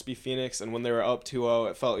supposed to be Phoenix, and when they were up 2-0,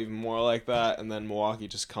 it felt even more like that. And then Milwaukee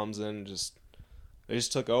just comes in, and they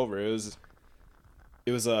just took over. It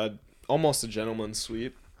was almost a gentleman's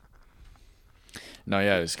sweep. No,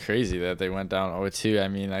 yeah, it was crazy that they went down 0-2. I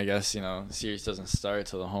mean, I guess, the series doesn't start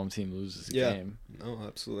till the home team loses a Yeah. game. No,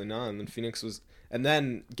 absolutely not. And then Phoenix was, and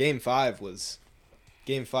then Game 5 was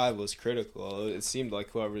critical. It seemed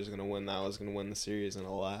like whoever was going to win that was going to win the series, and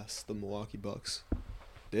alas, the Milwaukee Bucks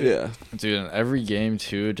did. Yeah. Dude, and every game,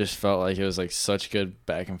 too, just felt like it was, like, such good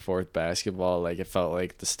back-and-forth basketball. Like, it felt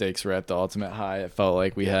like the stakes were at the ultimate high. It felt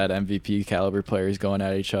like we had MVP-caliber players going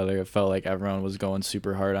at each other. It felt like everyone was going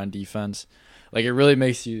super hard on defense. Like, it really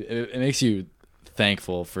makes you it makes you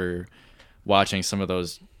thankful for watching some of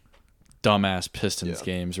those dumbass Pistons Yeah.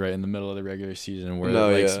 games right in the middle of the regular season where,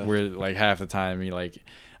 No, like, yeah. where, like, half the time you,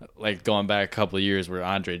 like going back a couple of years where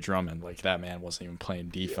Andre Drummond, like, that man wasn't even playing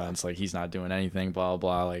defense. Like, he's not doing anything, blah,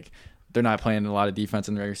 blah. Like, they're not playing a lot of defense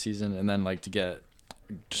in the regular season. And then, like, to get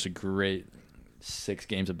just a great 6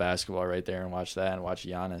 games of basketball right there and watch that and watch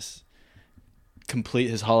Giannis complete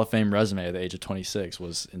his Hall of Fame resume at the age of 26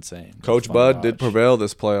 was insane. It was Coach fun to Bud did watch. prevail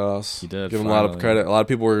this playoffs. He did, Give him a lot of finally. credit. A lot of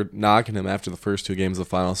people were knocking him after the first 2 games of the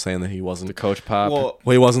finals, saying that he The wasn't. coach pop. Well,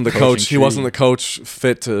 Well, he wasn't the coaching coach. He tree. wasn't the coach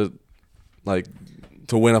fit to, like,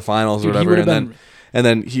 to win a finals Dude, or he whatever. would've And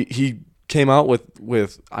then he came out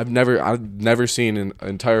with I've never seen in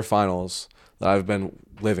entire finals that I've been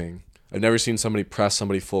living. I've never seen somebody press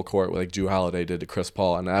somebody full court like Jrue Holiday did to Chris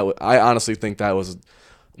Paul, and I honestly think that was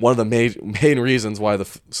one of the main reasons why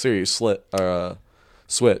the series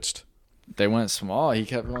switched. They went small. He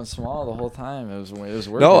kept going small the whole time. It was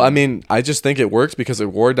working. No, I mean, I just think it works because it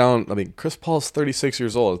wore down. I mean, Chris Paul's 36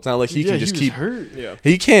 years old. It's not like he can just keep hurt. Yeah.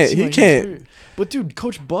 He can't. Seemed He like can't. was hurt. But dude,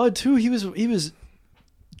 Coach Bud too. He was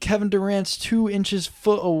Kevin Durant's 2 inches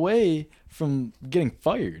foot away from getting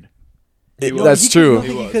fired. That's true. You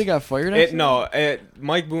think he could have got fired?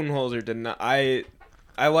 Mike Budenholzer did not. I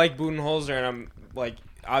like Budenholzer, and I'm like,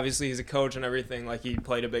 obviously he's a coach and everything. Like, he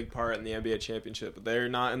played a big part in the NBA championship. But they're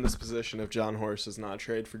not in this position if John Horst does not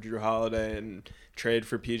trade for Drew Holiday and trade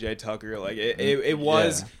for PJ Tucker. Like, it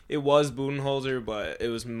was Budenholzer, but it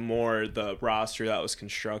was more the roster that was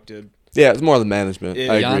constructed. Yeah, it's more the management. I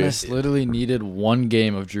agree. Giannis literally needed 1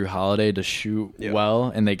 game of Drew Holiday to shoot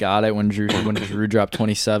well, and they got it when Drew dropped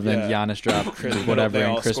 27, Yeah. Giannis dropped Chris whatever, Middleton,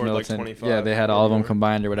 and all Chris scored like Middleton. 25 Yeah, they had all of them or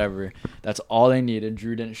combined or whatever. That's all they needed.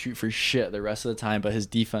 Drew didn't shoot for shit the rest of the time, but his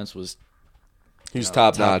defense was He was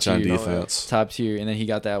top notch top on tier. defense. top tier. And then we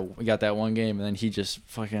got that 1 game, and then he just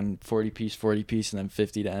fucking 40 piece, and then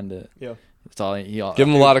 50 to end it. Yeah. That's all he Give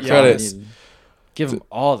him a lot of credit. Give him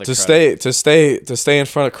all the To credit. stay in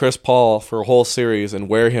front of Chris Paul for a whole series and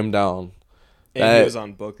wear him down. And he was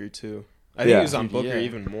on Booker, too. I think Yeah. he was on Booker Yeah.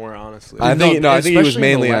 even more, honestly. I think he was especially in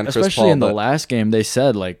mainly the on Chris especially Paul, in the but last game, they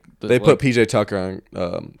said they put PJ Tucker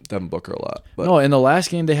on Devin Booker a lot. But no, in the last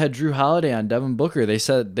game they had Drew Holiday on Devin Booker. They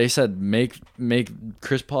said make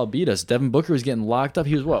Chris Paul beat us. Devin Booker was getting locked up.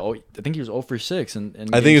 He was I think he was 0 for 6, and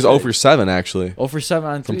I think he was 0 for 7 actually. 0 for 7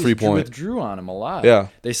 on From threes. 3-point. With Drew on him a lot. Yeah.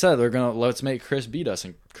 They said let's make Chris beat us,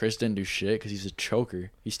 and Chris didn't do shit because he's a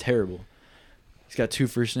choker. He's terrible. He's got 2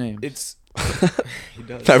 first names. It's he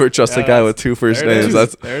does. Never trust a guy with 2 first there it names.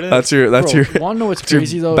 is. There it is. That's your Bro, your want to know what's that's your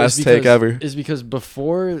crazy though? best is because, take ever. Is because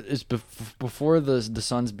before the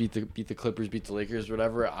Suns beat the Clippers, beat the Lakers,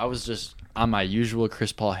 whatever. I was just on my usual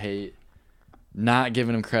Chris Paul hate, not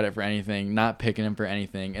giving him credit for anything, not picking him for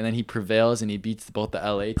anything, and then he prevails and he beats both the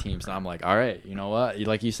LA teams, and I'm like, all right, you know what?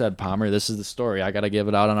 Like you said, Palmer, this is the story. I got to give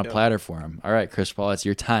it out on a platter for him. All right, Chris Paul, it's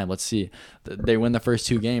your time. Let's see. They win the first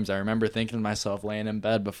 2 games. I remember thinking to myself, laying in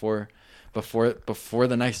bed before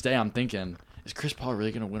the next day, I'm thinking, is Chris Paul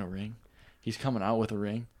really gonna win a ring? He's coming out with a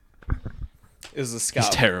ring. Is the Scott?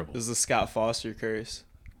 He's terrible. Is the Scott Foster curse?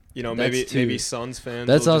 You know, That's maybe too- Suns fans.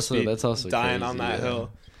 That's will just also- be that's also dying crazy, on that yeah.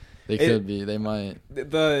 hill. They could be. They might.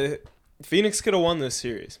 The Phoenix could have won this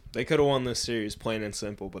series. They could have won this series, plain and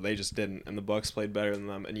simple, but they just didn't. And the Bucks played better than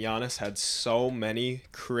them. And Giannis had so many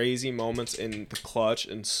crazy moments in the clutch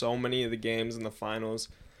and so many of the games in the finals.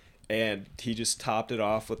 And he just topped it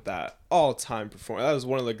off with that all-time performance. That was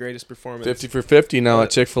one of the greatest performances. 50 for 50 now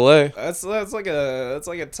at Chick-fil-A. That's like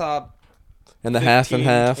a top And the half and 15,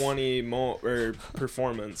 half. 20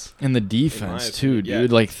 performance. And the defense too, opinion,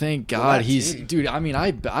 dude. yeah. Like, thank God that he's team. dude. I mean,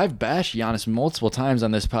 I've bashed Giannis multiple times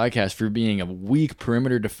on this podcast for being a weak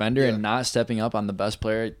perimeter defender and not stepping up on the best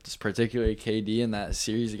player, particularly KD in that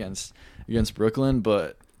series against Brooklyn.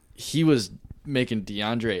 But he was making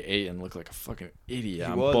DeAndre Ayton look like a fucking idiot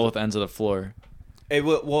on was. both ends of the floor.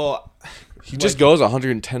 He just goes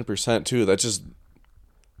 110% too. That's just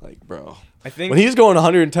like, bro. I think When he's going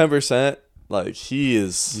 110%, like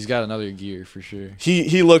He's got another gear for sure.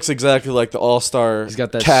 he looks exactly like the all-star He's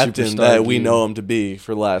got that captain superstar that we gear. know him to be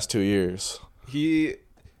for the last 2 years.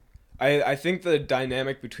 I think the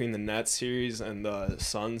dynamic between the Nets series and the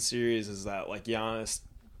Suns series is that like Giannis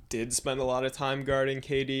did spend a lot of time guarding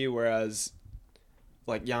KD, whereas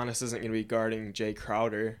like Giannis isn't going to be guarding Jay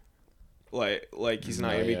Crowder. Like he's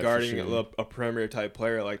not going to be guarding a perimeter type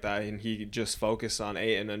player like that, and he just focused on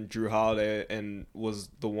Ayton and Drew Holiday, and was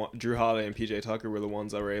the one. Drew Holiday and PJ Tucker were the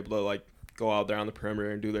ones that were able to like go out there on the perimeter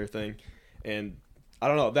and do their thing, and I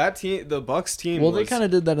don't know, that team, the Bucks team. Well, they kind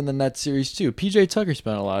of did that in the Nets series too. PJ Tucker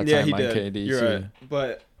spent a lot of time on KD You're too. right.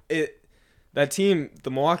 But that team, the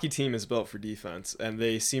Milwaukee team, is built for defense, and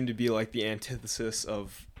they seem to be like the antithesis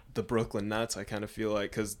of the Brooklyn Nets. I kind of feel like,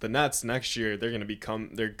 because the Nets next year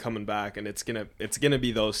they're coming back, and it's gonna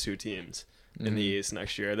be those 2 teams in the East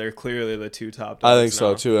next year. They're clearly the 2 top dogs. I think so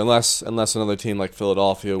now. too. Unless another team like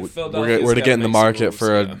Philadelphia, Philadelphia's we're to gotta get in the make some market moves,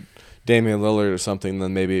 for yeah. a Damian Lillard or something,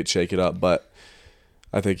 then maybe it'd shake it up. But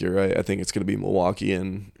I think you're right. I think it's going to be Milwaukee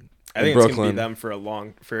and I think Brooklyn. it's gonna be them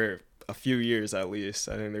for a few years at least.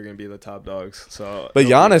 I think they're gonna be the top dogs. So, But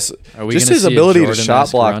Giannis, Are we just gonna his see a ability to Jordan-esque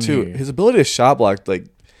shot block run too. here? His ability to shot block, like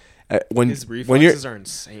when his you're reflexes are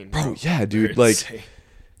insane, bro, yeah, They're dude. Like insane.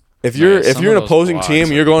 if you're some an of those opposing blocks team,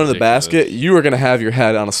 are you're going to the ridiculous. basket. You are gonna have your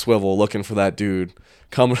head on a swivel looking for that dude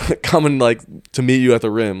coming like to meet you at the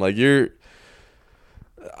rim. Like you're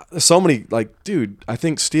so many like, dude. I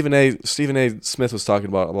think Stephen A. Smith was talking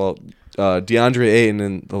about DeAndre Ayton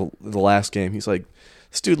in the last game. He's like,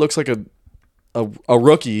 this dude looks like a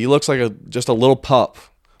rookie. He looks like just a little pup,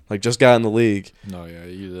 like just got in the league. No, yeah,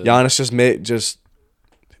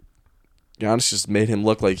 Giannis just made him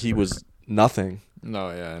look like he was nothing. No,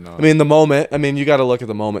 yeah, no. I mean, the moment. I mean, you got to look at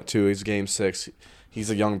the moment too. He's Game 6. He's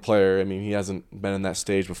a young player. I mean, he hasn't been in that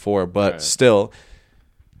stage before, but Right. still.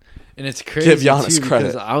 And it's crazy Give Giannis too, credit.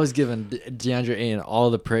 because I was giving DeAndre Ayton all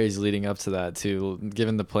the praise leading up to that too,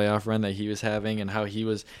 given the playoff run that he was having and how he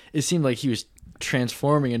was. It seemed like he was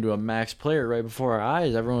transforming into a max player right before our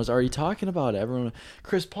eyes. Everyone was already talking about it.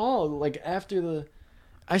 Chris Paul, like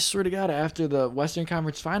I swear to God, after the Western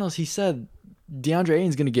Conference Finals, he said DeAndre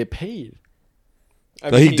Ayton's gonna get paid.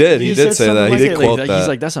 No, he did. He did said say something that. He like did it, quote like, that. He's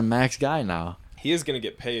like, that's a max guy now. He is gonna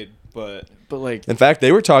get paid, but like, In fact,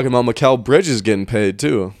 they were talking about Mikal Bridges getting paid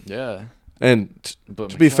too. yeah. And But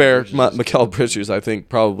to be Mikal fair, Bridges is Mikal good. Bridges, I think,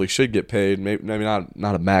 probably should get paid. Maybe not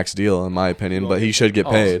a max deal in my opinion, Well, but he should get Oh,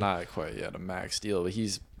 paid. it's not quite yet a max deal, but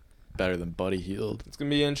he's better than Buddy Hield. it's gonna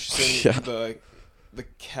be interesting Yeah. the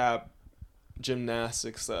cap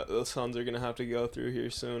gymnastics that the Suns are gonna have to go through here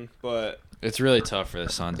soon. But It's really tough for the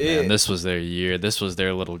Suns, man. This was their year. This was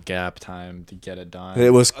their little gap time to get it done.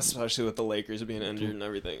 It was especially with the Lakers being injured and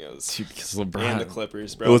everything, it was Dude, because and the LeBron.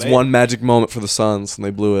 Clippers, it bro. was one magic moment for the Suns, and they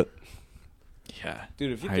blew it. Yeah.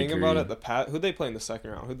 Dude, if you I think agree. about it, who'd they play in the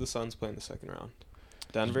second round? Who'd the Suns play in the second round?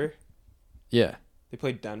 Denver. Yeah. They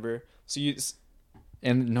played Denver. So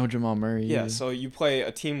And no Jamal Murray. yeah. either. So you play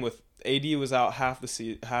a team with AD was out half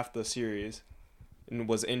the series, and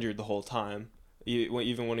was injured the whole time,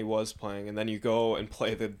 even when he was playing. And then you go and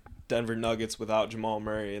play the Denver Nuggets without Jamal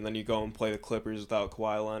Murray, and then you go and play the Clippers without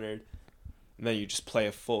Kawhi Leonard, and then you just play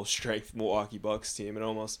a full strength Milwaukee Bucks team. It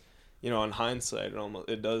almost, in hindsight,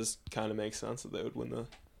 it does kind of make sense that they would win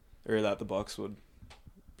that the Bucks would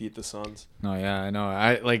beat the Suns. No, yeah, I know.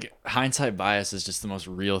 I like hindsight bias is just the most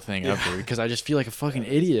real thing ever because I just feel like a fucking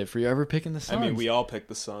idiot for you ever picking the Suns. I mean, we all picked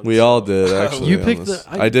the Suns. We all did actually. You on picked this.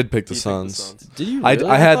 the- I did pick the You picked Suns. Did you? I- Really?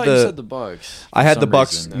 I had thought you the- said the Bucks. I for had the some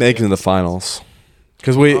Bucks reason. making the finals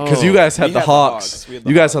because Oh. you guys had We the had the Hawks. Hawks. We had the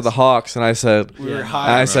You guys had Hawks. the Hawks, and I said We were Yeah. high.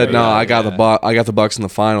 and I on said them. no. Yeah, I got yeah. I got the Bucks in the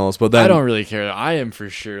finals, but then I don't really care. I am for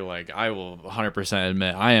sure. Like I will 100%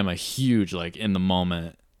 admit I am a huge like in the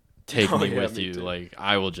moment. Take Oh, me yeah, with me you. too. Like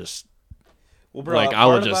I will just Well, bro, like I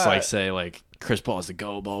will part of just that- like say like Chris Paul is the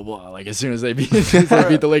go blah blah. Like as soon as they beat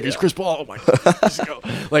the Lakers, Chris Paul. Oh my God, let's go.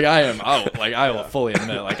 Like I am out. Like I will fully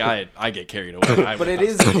admit. Like I get carried away. But it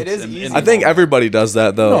is easy. I think everybody does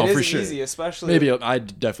that though. No, it for is sure. easy, especially Maybe I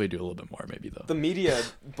definitely do a little bit more. Maybe though. the media,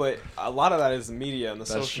 but a lot of that is the media and the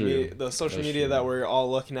That's social true. media. The social That's media true. that we're all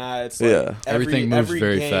looking at. It's like Yeah. Everything moves every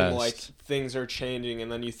very game, fast. like things are changing,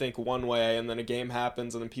 and then you think one way, and then a game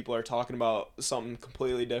happens, and then people are talking about something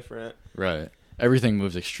completely different. Right. Everything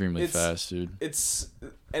moves extremely It's- fast, dude.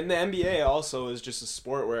 And the NBA also is just a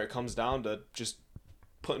sport where it comes down to just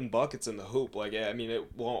putting buckets in the hoop. Like, I mean,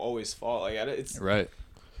 it won't always fall. Like, it's Right.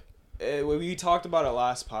 we talked about it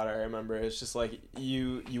last pod. I remember it's just like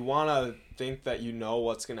you want to think that you know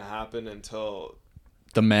what's gonna happen until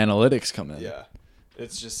The analytics come in. yeah,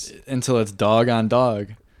 it's just Until it's dog on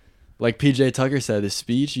dog. Like PJ Tucker said, his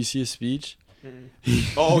speech. You see his speech?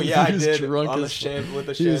 oh yeah, I He was did drunk on the as fuck. with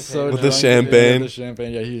the He champagne. was so With the drunk. champagne. Yeah, the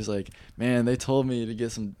champagne. Yeah, he was like, man, they told me to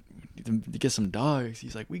get some dogs.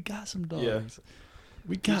 He's like, we got some dogs. Yeah.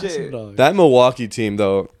 We got PJ some dogs. That Milwaukee team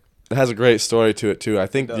though has a great story to it too. I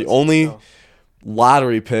think It the does. only No.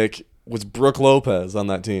 lottery pick was Brooke Lopez on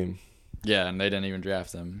that team, Yeah, and they didn't even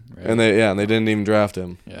draft him. Right? and they didn't even draft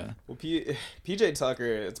him. yeah Well, PJ Tucker,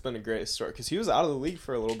 it's been a great story because he was out of the league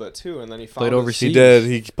for a little bit too, and then he found Played his- overseas. He did.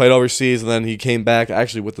 He played overseas, and then he came back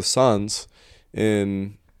actually with the Suns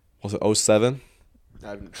in was it 07? I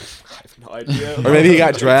have no idea. Or maybe he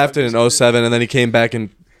got drafted in 07, and then he came back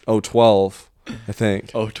in 012, I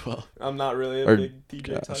think. Oh, 12. I'm not really a Or, big PJ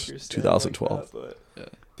gosh, Tucker stan 2012. like that, Yeah.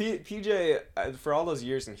 but PJ for all those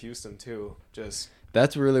years in Houston too, just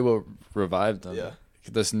That's really what revived them. yeah.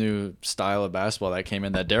 This new style of basketball that came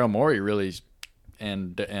in that Daryl Morey really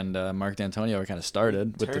and Mark D'Antonio kind of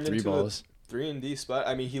started with the Turned three into a balls. 3-and-D spot.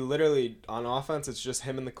 I mean, he literally on offense it's just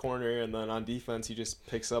him in the corner, and then on defense he just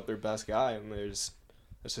picks up their best guy, and that's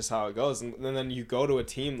just how it goes. And then you go to a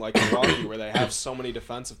team like Milwaukee where they have so many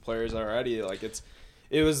defensive players already. Like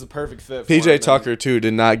it was the perfect fit. For him. PJ And Tucker too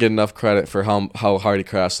did not get enough credit for how hard he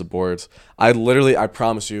crashed the boards. I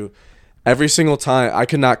promise you, every single time I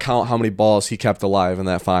could not count how many balls he kept alive in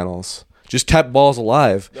that finals. Just kept balls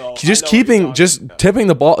alive. No, Just I know what you're keeping, talking just about. tipping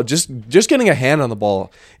the ball, just getting a hand on the ball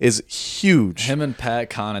is huge. Him and Pat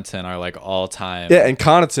Connaughton are like all time. Yeah, and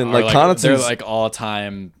Connaughton, are, like they're Connaughton's, like all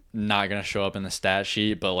time not gonna show up in the stat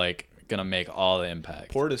sheet, but like gonna make all the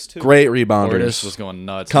impact. Portis too. Great rebounders. Portis was going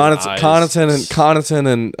nuts. Connaughton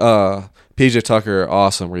and PJ Tucker are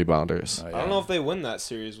awesome rebounders. Oh, I yeah. don't know if they win that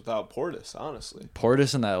series without Portis, honestly.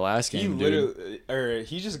 Portis in that last game,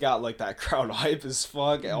 He just got like that crowd hype as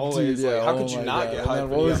fuck. Always, Dude, yeah, like, how oh could you my not God. get And hype? then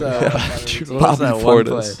when what you was have that? on your Dude, team? what was that Bobby one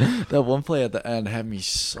Portis. play? That one play at the end had me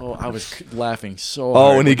so. I was laughing so Oh,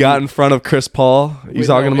 hard. when he got in front of Chris Paul, you Wait,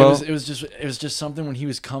 talking no, about? It was just something when he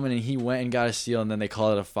was coming and he went and got a steal and then they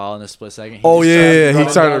called it a foul in a split second. Oh, yeah, he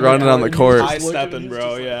started down running on the and he court. was High just looking, stepping, he was bro.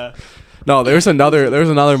 just like- Yeah. No, there was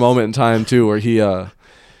another moment in time too where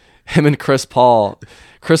him and Chris Paul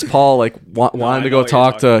like wanted I to know go what you're talk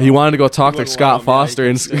talking to he about. wanted to go talk to wouldn't Scott want him, yeah, he Foster, kept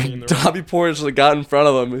and standing in the Bobby Portis like got in front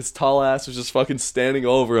of him. His tall ass was just fucking standing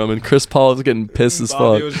over him, and Chris Paul was getting pissed as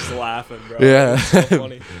Bobby fuck. was just laughing, bro. Yeah. It was so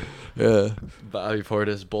funny. Yeah, Bobby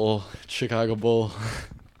Portis, Bull, Chicago Bull.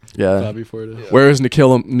 yeah. Bobby Portis. Where is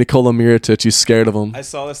Nikola Mirotic? He's scared of him I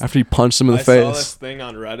saw this. after he punched him in the I saw this face. thing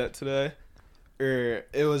on Reddit today.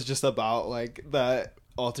 It was just about like that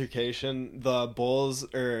altercation. The Bulls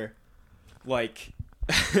like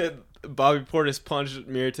Bobby Portis punched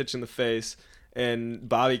Mirotic in the face, and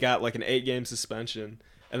Bobby got like an 8-game suspension.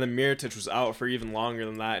 And then Mirotic was out for even longer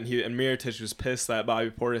than that, and Mirotic was pissed that Bobby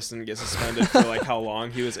Portis didn't get suspended for like how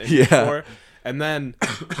long he was injured Yeah. for. And then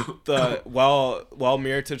while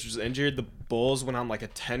Mirotic was injured, the Bulls went on like a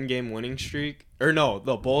 10-game winning streak. Or no,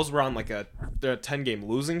 the Bulls were on like a 10-game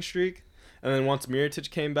losing streak. And then once Mirotic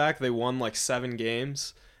came back, they won like 7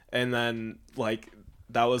 games. And then like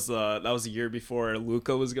that was the year before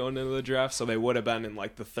Luka was going into the draft, so they would have been in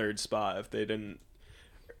like the 3rd spot if they didn't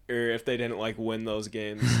like win those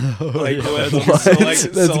games. Like, What? so That's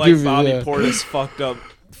goofy, Bobby yeah. Portis fucked up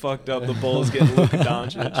the Bulls getting Luka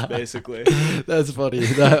Doncic basically. That's funny.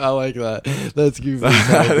 I like that. That's goofy.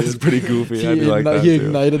 That is pretty goofy. I do like that He too.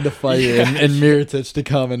 ignited the fire in Mirotic to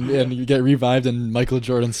come and you get revived in Michael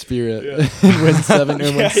Jordan's spirit Yeah. and win 7 Yeah,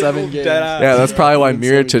 games. dead Yeah, that's probably why Win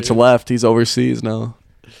 7 Mirotic games. left. He's overseas now.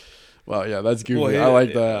 Wow, yeah, that's goofy. Well, yeah, I like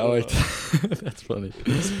yeah, that. I I like that. That's funny.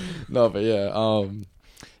 No, but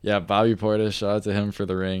yeah, Bobby Portis, shout out to him for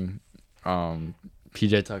the ring.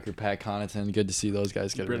 PJ Tucker, Pat Connaughton, good to see those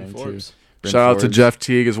guys get a Bryn ring Forbes. too. Bryn Shout out to Forbes. Jeff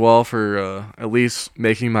Teague as well for at least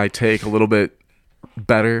making my take a little bit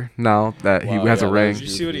better now that he Wow, has yeah, a that ring. was Did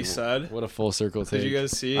you see what he said? What a full circle take. Did you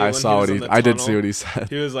guys see? I when saw was what in he. the I did see tunnel? what he said.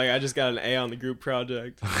 He was like, I just got an A on the group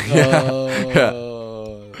project.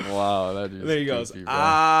 Oh, wow, that And then he goes, creepy, bro.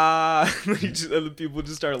 and the people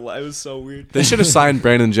just started laughing. It was so weird. They should have signed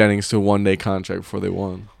Brandon Jennings to a 1-day contract before they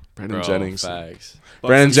won. Brandon Bro, Jennings. facts.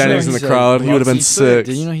 Brandon Bucks and Jennings six. in the He said crowd. He would have been Bucks and sick.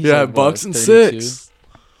 Did you know he Yeah, said, Bucks what, and 32? 6.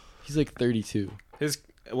 He's like 32.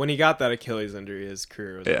 When he got that Achilles injury, his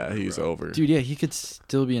career was Yeah, over, he's bro. over. Dude, yeah, he could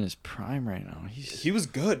still be in his prime right now. He was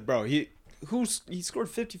good, bro. He scored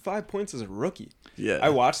 55 points as a rookie. Yeah. I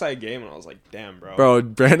watched that game and I was like, damn, bro. Bro,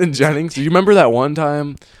 Brandon Jennings. Do you remember that one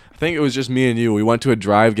time? I think it was just me and you. We went to a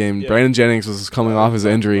drive game. Yeah. Brandon Jennings was coming off his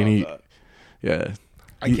injury, and he,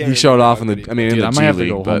 I he can't showed remember off how in the. good he I mean, Dude, in I the might G have to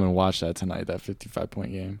League, go but home and watch that tonight, that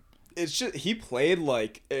 55-point game. It's just he played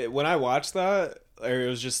like when I watched that, or it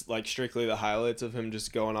was just like strictly the highlights of him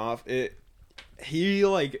just going off. He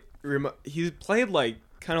played like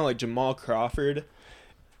kind of like Jamal Crawford,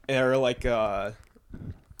 or like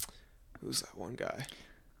who's that one guy?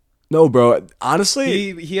 no, bro.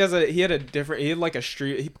 Honestly, He had like a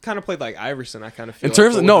street. He kind of played like Iverson. I kind of feel In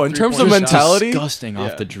terms like, of- but no, with in the terms of three-point shot. mentality- Disgusting Yeah.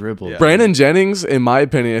 off the dribble. Yeah. Brandon Jennings, in my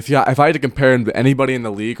opinion, if I had to compare him to anybody in the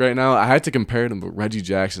league right now, I had to compare him to Reggie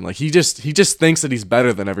Jackson. Like he just thinks that he's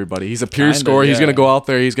better than everybody. He's a pure Kinda, scorer. He's yeah. gonna go out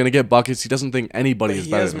there. He's gonna get buckets. He doesn't think anybody But is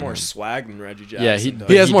he better has than more him. swag than Reggie Jackson. Yeah, he does.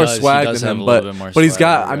 He has He more does- he swag does than have him, a little bit more but he's swag,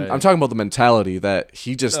 got. you're I'm right. talking about the mentality that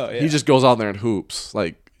he just Oh, yeah. he just goes out there and hoops.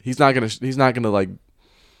 Like he's not gonna like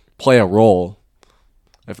play a role.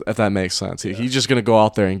 If that makes sense, he's just gonna go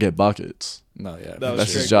out there and get buckets. No, yeah. That was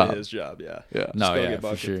That's his strictly job. His job, yeah. Yeah. No, Just go yeah, get for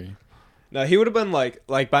buckets. sure. No, he would have been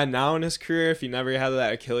like by now in his career, if he never had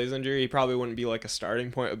that Achilles injury, he probably wouldn't be like a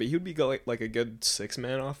starting point, but he would be like a good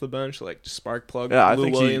 6-man off the bench, like spark plug, Yeah,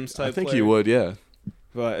 Lou Williams type. I think player. he would. Yeah.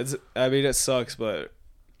 But it sucks, but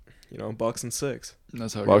Bucks and 6.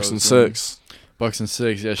 That's how it Bucks goes, and man. 6. Bucks and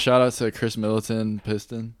 6. Yeah, shout out to Chris Middleton,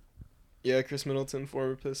 Piston. Yeah, Chris Middleton,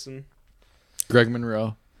 former Piston. Greg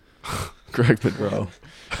Monroe. Greg Monroe.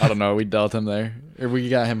 I don't know. We dealt him there. Or we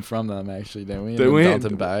got him from them, actually, didn't we? And Did then we? dealt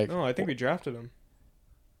him back. No, I think we drafted him.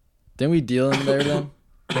 Didn't we deal him there then?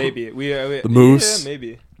 Maybe The Moose? Yeah,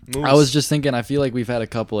 maybe. Moose. I was just thinking, I feel like we've had a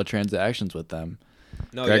couple of transactions with them.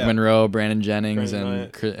 no, Greg yeah. Monroe, Brandon Jennings, Brandon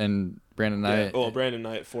Knight. and Brandon Yeah. Knight. Oh, Brandon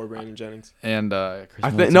Knight for Brandon Jennings. And Chris I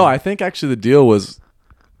think Middleton. no. I think actually the deal was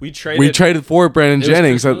We traded. We traded for Brandon It was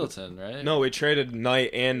Jennings. Chris Middleton, right? No, we traded Knight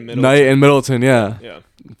and Middleton. Knight and Middleton, yeah, Yeah.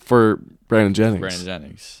 for Brandon Jennings. Brandon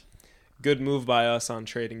Jennings. Good move by us on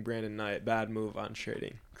trading Brandon Knight. Bad move on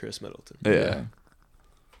trading Chris Middleton. Yeah.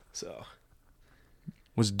 So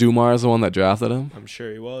Was Dumars the one that drafted him? I'm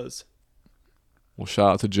sure he was. Well,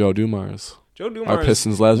 shout out to Joe Dumars, Joe Dumars. our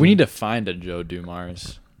Pistons legend. We need to find a Joe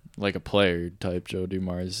Dumars, like a player type Joe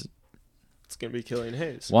Dumars. It's gonna be Killian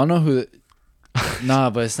Hayes. Want to know who? Nah,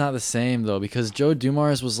 but it's not the same though because Joe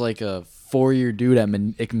Dumars was like a 4-year dude at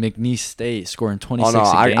McNeese State, scoring 26. Oh no,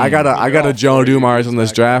 a game. I got They're a all Joe 40 Dumars in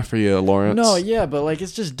this exactly. draft for you, Lawrence. No, yeah, but like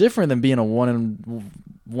it's just different than being a one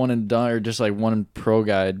and done or just like one and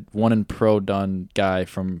pro done guy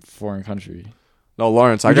from foreign country. No,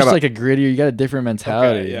 Lawrence, You're I got just like a grittier. You got a different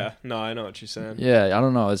mentality. Okay, yeah. No, I know what you're saying. Yeah, I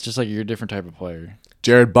don't know. It's just like you're a different type of player.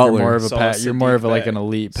 Jared Butler. You're more of a So Pat, you're more of a, like Sadiq an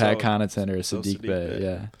elite Pat So- Connaughton or a so Sadiq Sadiq Bey. Bey.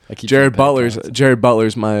 Yeah, I keep Jared saying Pat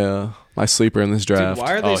Butler's my sleeper in this Dude, draft.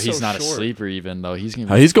 why are they Oh, so he's not a short? sleeper even though he's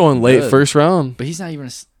gonna. He's going late good. first round. But he's not even.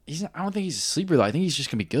 He's not, I don't think he's a sleeper though. I think he's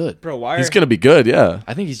just gonna be good. Bro, why? He's gonna be good, yeah.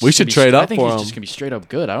 I think he's. We just should gonna be trade up I think for he's him. just gonna be straight up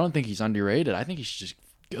good. I don't think he's underrated. I think he's just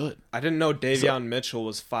good. I didn't know Davion Mitchell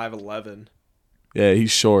was 5'11". Yeah,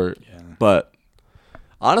 he's short. Yeah. But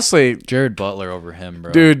honestly, Jared Butler over him,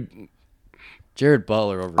 bro. dude, Jared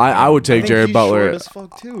Butler over. I him. would take Jared Butler. Short as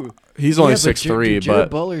fuck too. He's only Yeah, but 6'3", Jared but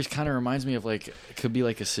Butler kind of reminds me of like it could be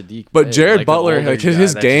like a Sadiq. but Bey, Jared like an Butler, older like guy his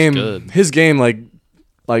that's just game, good. his game, like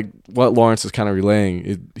what Lawrence is kind of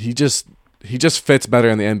relaying. He just fits better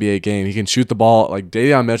in the NBA game. He can shoot the ball. Like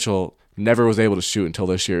Davion Mitchell never was able to shoot until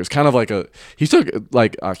this year. It's kind of like he took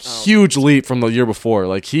like a huge leap from the year before.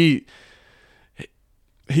 Like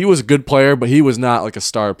he was a good player, but he was not like a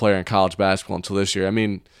star player in college basketball until this year. I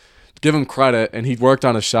mean, give him credit, and he worked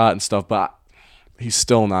on his shot and stuff, but he's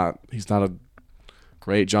still not. He's not a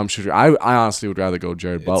great jump shooter. I honestly would rather go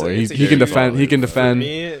Jared Butler. It's a He can huge defend. He can For defend.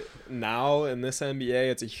 me, now in this NBA,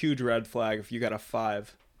 it's a huge red flag if you got a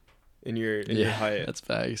 5 in your height. That's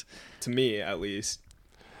facts. To me, at least.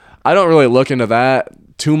 I don't really look into that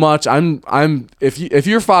too much. I'm if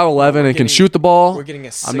you're 5'11" and can getting- shoot the ball, We're getting a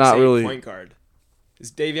 6'8" I'm not really. point guard.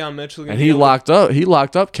 Is Davion Mitchell gonna And be he able to-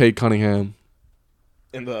 locked up Cade Cunningham.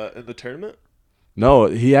 in the tournament? No,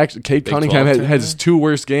 Cade Big Cunningham 12 had his 2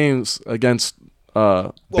 worst games against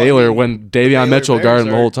Baylor Baylor when Davion Mitchell guarded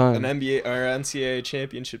him the whole time. An NBA or NCAA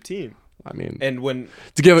championship team. I mean, And when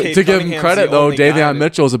to give Cade him Cunningham's credit the though, only guy Davion that-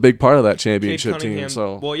 Mitchell is a big part of that Cade championship Cunningham, team.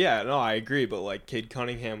 So well, yeah, no, I agree, but like Cade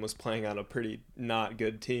Cunningham was playing on a pretty not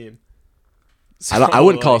good team. So, I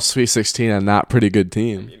wouldn't call like, Sweet 16 a not pretty good I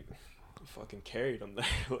team. mean, fucking carried him there.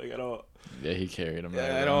 Like I don't. Yeah, he carried him.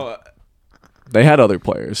 Yeah, I don't. They had other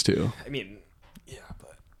players too. I mean, yeah,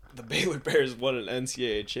 but the Baylor Bears won an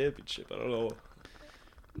NCAA championship. I don't know.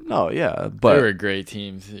 No, yeah, They but were great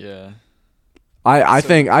teams. Yeah.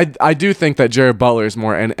 I do think that Jared Butler is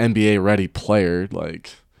more an NBA ready player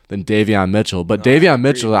than Davion Mitchell. But No, I Davion agree.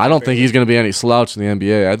 Mitchell, I don't think he's going to be any slouch in the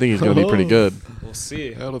NBA. I think he's going to be pretty good. We'll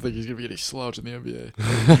see. I don't think he's gonna be any slouch in the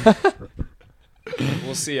NBA.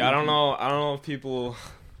 We'll see. I don't know. I don't know if people.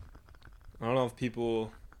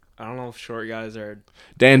 I don't know if short guys are.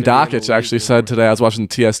 Dan Gonna be in the Dockich league actually said anymore. today, I was watching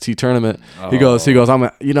the TST tournament. He Oh. goes, I'm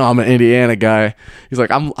an Indiana guy. He's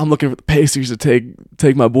like, I'm looking for the Pacers to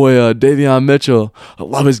take my boy Davion Mitchell. I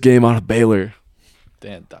love his game out of Baylor.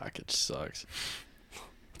 Dan Dockich sucks.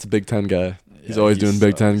 It's a Big Ten guy. He's Yeah, always he doing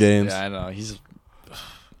Big Ten sucks. games. Yeah, I know.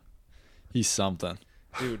 He's something.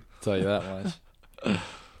 Dude, Tell you that much.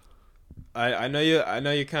 I know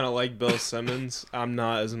you kind of like Bill Simmons. I'm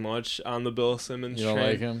not as much on the Bill Simmons You don't train.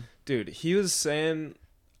 like him? Dude, he was saying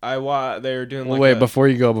they were doing Well, like wait. a- Before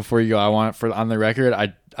you go, I want for on the record.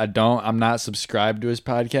 I'm not subscribed to his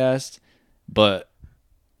podcast, but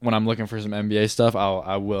when I'm looking for some NBA stuff,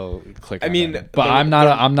 I will click. I on mean, it. But the- I'm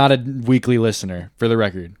not a weekly listener. For the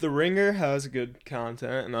record, The Ringer has good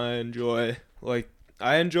content, and I enjoy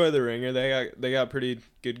the Ringer. They got pretty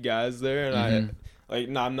good guys there, and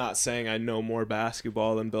Mhm. I'm not saying I know more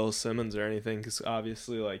basketball than Bill Simmons or anything, because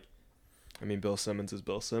obviously, Bill Simmons is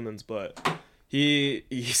Bill Simmons, but he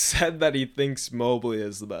said that he thinks Mobley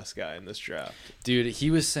is the best guy in this draft. dude, he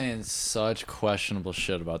was saying such questionable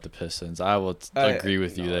shit about the Pistons. I will agree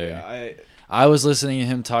with you No, there. yeah, I was listening to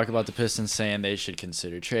him talk about the Pistons, saying they should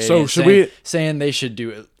consider trading. So should saying they should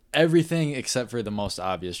do everything except for the most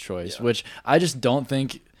obvious choice, Yeah. which I just don't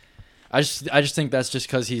think. I just think that's just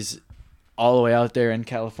because he's all the way out there in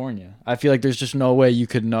California. I feel like there's just no way you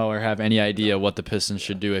could know or have any idea what the Pistons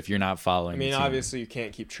should do if you're not following. I mean, the team. obviously, you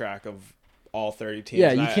can't keep track of all 30 teams. Yeah,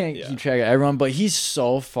 and you can't keep track of everyone, but he's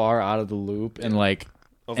so far out of the loop and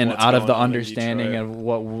of and what's out of going the on in understanding Detroit. of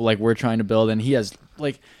what we're trying to build, and he has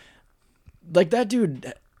like that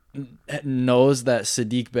dude knows that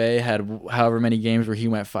Sadiq Bey had however many games where he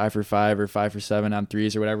went 5 for 5 or 5 for 7 on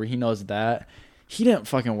threes or whatever. He knows that. He didn't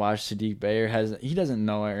fucking watch Sadiq Bey he doesn't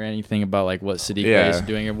know or anything about like what Sadiq Bey is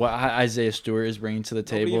doing or what Isaiah Stewart is bringing to the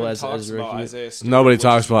table as a rookie. Nobody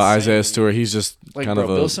talks about Isaiah Stewart. He's just like, kind bro, of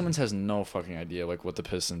a. Bill Simmons has no fucking idea like what the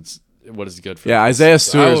Pistons, what is good for. Yeah, them. Isaiah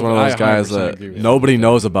Stewart is one of those 100% guys that agree with nobody that.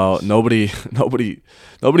 knows about. Nobody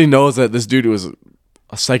knows that this dude was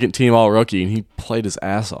a second team all rookie and he played his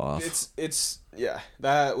ass off. Yeah,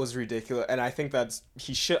 that was ridiculous, and I think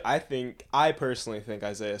I personally think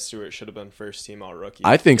Isaiah Stewart should have been first team all rookie.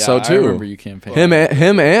 I think so I too. remember you campaigning. Him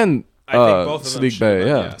and I think both of them Sadiq should Bey. have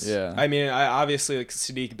Yeah. been, yes. Yeah. I mean, obviously like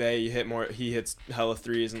Sadiq Bey, he hits hella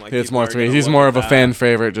threes and like He hits people more are threes. gonna He's look more at of a that. fan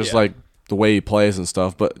favorite, just Yeah. like the way he plays and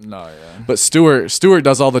stuff. But No, yeah. but Stewart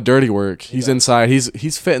does all the dirty work. He's inside.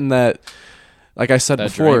 He's fitting that. Like I said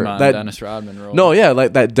That before, Draymond, that Dennis Rodman role. no, yeah,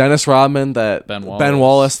 like that Dennis Rodman, that Ben Ben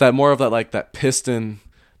Wallace, that more of that like that Piston-esque.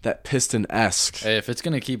 Hey, if it's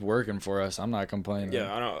gonna keep working for us, I'm not complaining.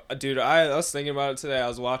 Yeah, I know, dude. I was thinking about it today. I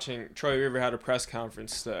was watching Troy Weaver had a press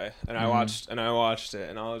conference today, and I watched it, and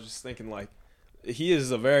I was just thinking like, he is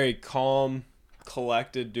a very calm,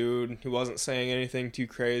 collected dude. He wasn't saying anything too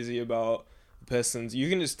crazy about the Pistons. You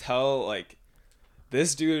can just tell like,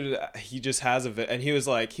 this dude, he just has and he was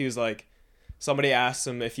like. Somebody asked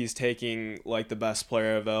him if he's taking like the best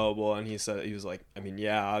player available, and he was like, I mean,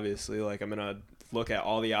 yeah, obviously, like I'm gonna look at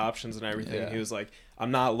all the options and everything. Yeah. He was like,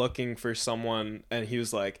 I'm not looking for someone, and he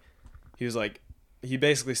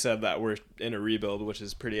basically said that we're in a rebuild, which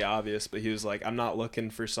is pretty obvious, but he was like, I'm not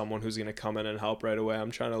looking for someone who's gonna come in and help right away.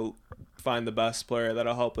 I'm trying to find the best player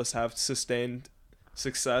that'll help us have sustained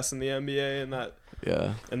success in the NBA, and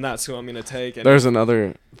that's who I'm gonna take. And There's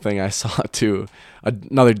another thing I saw too.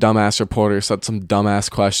 Another dumbass reporter said some dumbass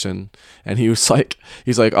question, and he's like,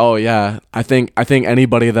 "Oh yeah, I think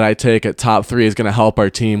anybody that I take at top 3 is gonna help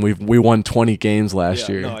our team. We won 20 games last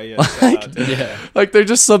year." No, yeah, said that, too. Yeah. Like they're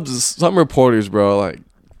just some reporters, bro. Like,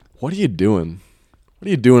 what are you doing? What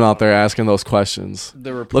are you doing out there asking those questions?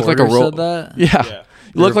 The Look reporter like a said that. Yeah, Yeah.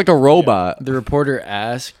 you look like a robot. The reporter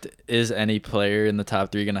asked, "Is any player in the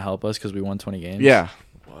top 3 gonna help us because we won 20 games?" Yeah,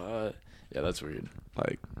 What? Yeah, that's weird.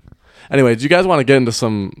 like. Anyway, do you guys want to get into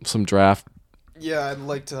some draft Yeah, I'd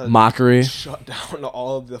like to mockery? shut down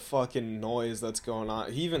all of the fucking noise that's going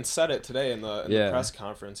on. He even said it today in the press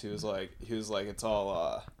conference. He was like, it's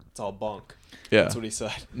all bunk. Yeah. That's what he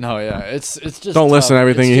said. No, yeah, it's just Don't tough. listen to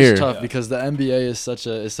everything It's you just hear. Tough Yeah. because the NBA is such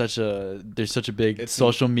a there's such a big It's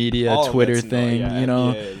social media all of Twitter it's thing, yeah, you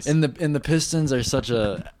know. NBA is. And the Pistons are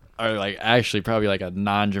like actually probably like a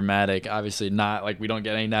non-dramatic, obviously not like we don't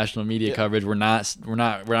get any national media coverage. We're not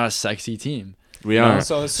a sexy team. We You know? are.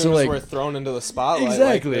 So as So, soon as like- we're thrown into the spotlight,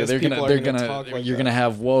 Exactly. like this, they're people gonna are talk like you're that. gonna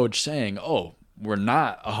have Woj saying, "Oh, we're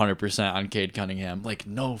not 100% on Cade Cunningham." Like,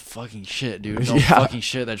 no fucking shit, dude. No Yeah. fucking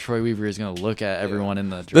shit that Troy Weaver is gonna look at everyone in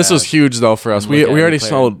the draft. This was huge though for us. and We look at any already player.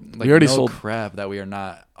 sold. Like, We already no sold. crap that we are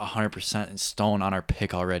not 100% in stone on our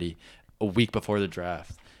pick already a week before the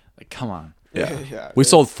draft. Like, come on. Yeah. Yeah, We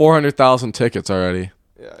sold 400,000 tickets already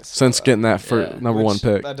Yeah, I saw since that. getting that for Yeah. number 1 Which,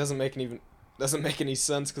 pick. That doesn't make any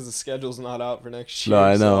sense because the schedule's not out for next year. No,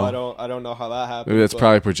 I know. So I don't know how that happened. Maybe that's but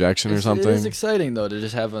probably projection or It is something. exciting though to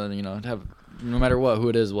just have no matter who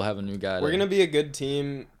it is, we'll have a new guy. We're gonna be a good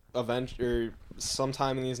team or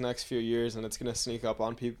sometime in these next few years, and it's gonna sneak up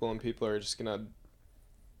on people, and people are just gonna.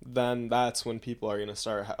 Then that's when people are gonna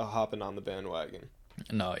start hopping on the bandwagon.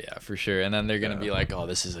 No, yeah, for sure. And then they're going to be like, oh,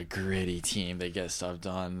 this is a gritty team. They get stuff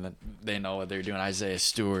done. They know what they're doing. Isaiah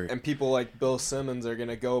Stewart. And people like Bill Simmons are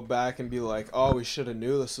gonna go back and be like, "Oh, we should have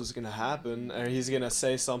knew this was gonna happen," and he's gonna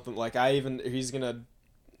say something like,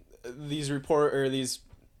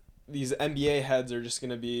 these NBA heads are just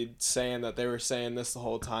gonna be saying that they were saying this the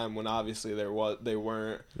whole time when obviously they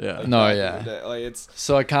weren't. Yeah. Like, No, back in yeah. the day. Like it's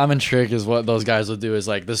So a common trick is what those guys will do is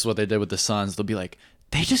like, this is what they did with the Suns. They'll be like,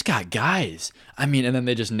 they just got guys. I mean, and then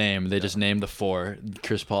they just name the 4: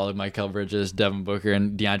 Chris Paul, Michael Bridges, Devin Booker,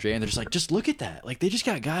 and DeAndre. And they're just like, just look at that. Like, they just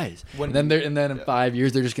got guys. When- and then in 5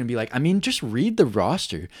 years, they're just gonna be like, I mean, just read the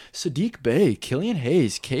roster: Sadiq Bey, Killian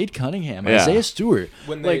Hayes, Cade Cunningham, Yeah. Isaiah Stewart.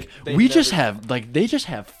 When Like, they we just never- have they just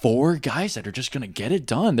have 4 guys that are just gonna get it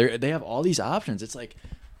done. They have all these options. It's like,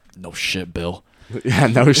 no shit, Bill. Yeah,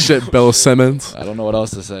 no shit, Bill Simmons. I don't know what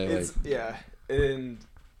else to say. It's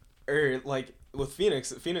like with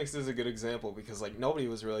Phoenix is a good example because like nobody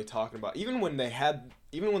was really talking about even when they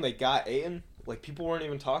got Ayton, like people weren't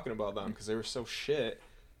even talking about them because they were so shit.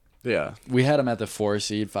 Yeah. We had him at the 4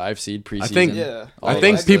 seed, 5 seed preseason. think- Yeah, I All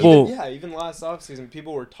think those people- even last offseason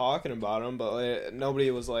people were talking about him, but like, nobody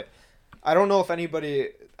was like I don't know if anybody.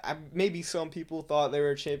 Maybe some people thought they were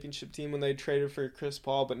a championship team when they traded for Chris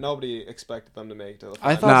Paul, but nobody expected them to make it to the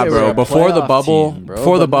I finals. thought Nah, they were bro. a Before the playoff bubble, team, bro,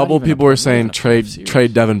 before the but not bubble, even people a- were not saying even a playoff series.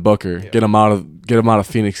 trade Devin Booker, Yeah. get him out of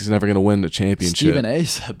Phoenix. He's never gonna win the championship. Stephen A.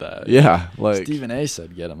 said that. Yeah, like Stephen A.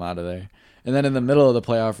 said get him out of there. And then in the middle of the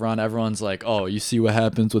playoff run, everyone's like, "Oh, you see what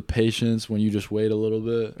happens with patience when you just wait a little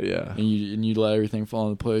bit yeah. and you let everything fall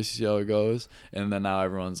into place. You see how it goes." And then now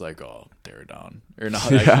everyone's like, "Oh, they're down." Or no,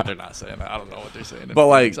 actually, Yeah. they're not saying that. I don't know what they're saying. in But,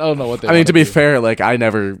 like, Phoenix. I don't know what they. I mean, wanna to be do. fair, like I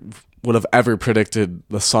never would have ever predicted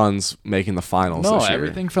the Suns making the finals. No, this year.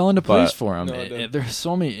 everything fell into place But- for him. No, it didn't. There's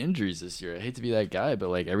so many injuries this year. I hate to be that guy, but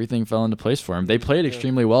like everything fell into place for him. They played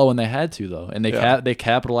extremely well when they had to, though, and they Yeah. they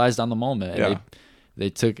capitalized on the moment. And Yeah. they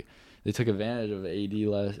took advantage of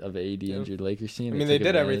AD injured Lakers team. I mean, they took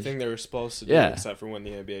did advantage. everything they were supposed to do Yeah. except for win the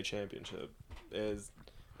NBA championship.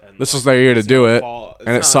 And This was their year to it's do not it, fall- it's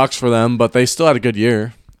and it not- sucks for them. But they still had a good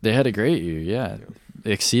year. They had a great year. Yeah,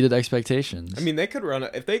 they exceeded expectations. I mean, they could run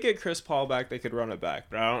it if they get Chris Paul back. They could run it back,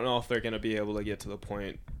 but I don't know if they're gonna be able to get to the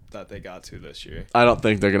point that they got to this year. I don't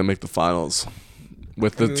think they're gonna make the finals.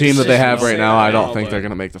 With the I mean, team that they have right now, I don't but- think they're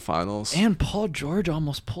gonna make the finals. and Paul George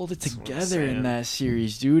almost pulled it That's what I'm together in saying. that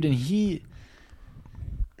series, dude. And he's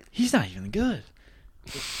not even good.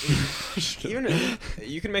 Even if,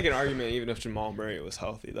 you can make an argument, even if Jamal Murray was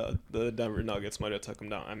healthy, the Denver Nuggets might have took him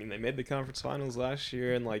down. I mean, they made the conference finals last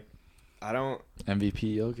year, and like, I don't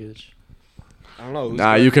MVP Jokic. know. Who's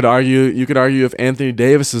Nah, good. you could argue if Anthony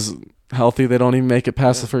Davis is healthy, they don't even make it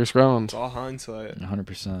past Yeah. the first round. It's all hindsight.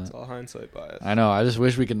 100%. It's all hindsight bias. I know. I just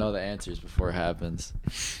wish we could know the answers before it happens.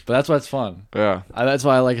 But that's why it's fun. Yeah, That's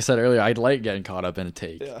why, like I said earlier, I like getting caught up in a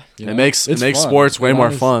take. Yeah. You It know? makes It's fun. sports way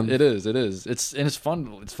more fun. It is. It's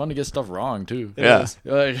fun. It's fun to get stuff wrong too. It Yeah. is.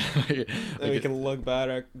 Like, And we can look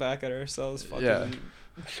back at ourselves. Fucking, Yeah.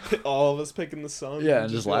 all of us picking the Suns. Yeah,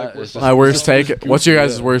 and just be laugh. we're It's fucking- My worst take. goofy, What's your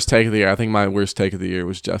guys' yeah. worst take of the year? I think my worst take of the year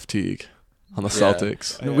was Jeff Teague on the Yeah.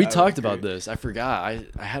 Celtics. No, Yeah, we I talked agree. about this. I forgot.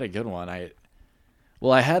 I had a good one. I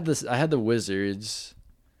had the Wizards.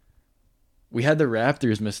 We had the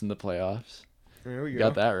Raptors missing the playoffs. There we You go.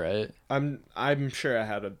 got that right. I'm sure I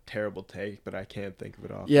had a terrible take, but I can't think of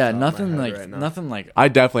it off. Yeah, the top of nothing my like head right now. nothing like. I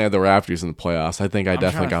definitely had the Raptors in the playoffs. I think I I'm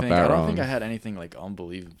definitely trying to got think. that I don't wrong. think I had anything like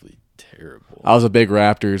unbelievably terrible. I was a big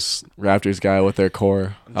Raptors guy with their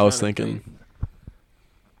core. I'm I was trying to thinking. think.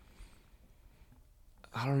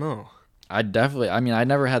 I don't know. I definitely. I mean, I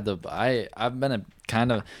never had the. I've been a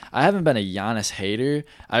kind of. I haven't been a Giannis hater.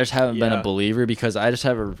 I just haven't been a Yeah. believer because I just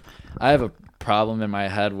have a. I have a problem in my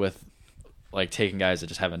head with, like, taking guys that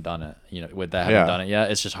just haven't done it. You know, with that haven't Yeah. done it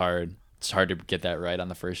yet. It's just hard. It's hard to get that right on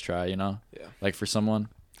the first try. You know. Yeah. Like for someone.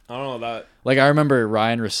 I don't know that. Like I remember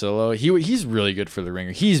Ryan Russillo. He's really good for the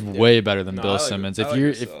Ringer. He's way better than No, Bill I like- Simmons. I If like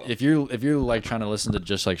you're Russillo. if you're like trying to listen to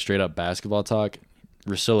just like straight up basketball talk,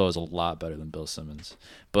 Russillo is a lot better than Bill Simmons.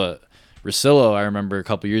 But Russillo, I remember a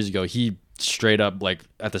couple years ago, he straight up like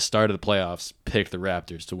at the start of the playoffs picked the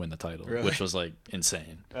Raptors to win the title, Really? which was like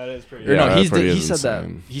insane. That is pretty. Or Yeah, no, that he pretty he is said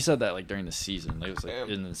insane. that he said that like during the season. Like, it was like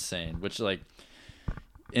Damn. insane. Which like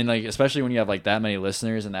and like especially when you have like that many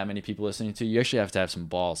listeners and that many people listening to you, you actually have to have some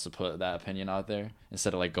balls to put that opinion out there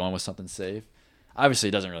instead of like going with something safe. Obviously,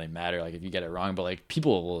 it doesn't really matter like if you get it wrong, but like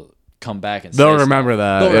people will come back and They'll say remember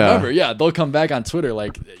stuff. that. They'll yeah. remember, yeah. They'll come back on Twitter,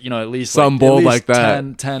 like, you know, at least Some like, bold at least like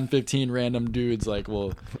that. 10, 15 random dudes like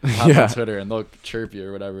will hop Yeah. on Twitter and they'll chirp you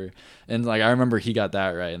or whatever. And like I remember he got that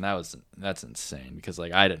right, and that's insane because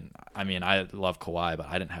like I love Kawhi, but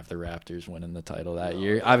I didn't have the Raptors winning the title that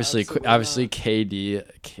year. Obviously, absolutely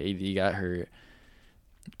KD got hurt,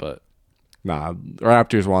 but Nah,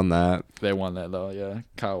 Raptors won that. they won that though. Yeah,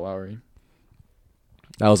 Kyle Lowry.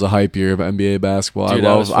 That was a hype year of NBA basketball. Dude,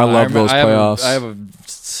 that was I fun. love those playoffs. I have a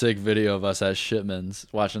sick video of us at Shipman's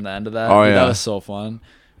watching the end of that. Oh, Dude, yeah. that was so fun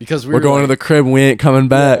because We're going to the crib. We ain't coming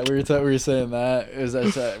back. Yeah, we were saying that. It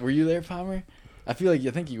was were you there, Palmer? I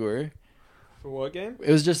think you were. For what game?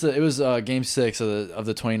 It was game 6 of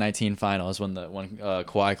the 2019 finals when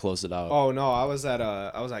Kawhi closed it out. Oh no, I was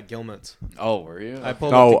at Gilman's. Oh, were you? I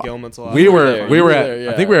pulled No, up to Gilman's a lot. we were were there. we You were were at. there,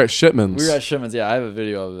 yeah. I think we were at Shipman's. We were at Shipman's. Yeah, I have a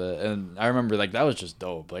video of it, and I remember like that was just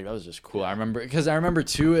dope. Like that was just cool. I remember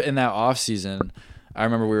too in that off season. I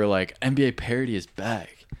remember we were like NBA parity is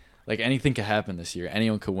back. Like anything could happen this year.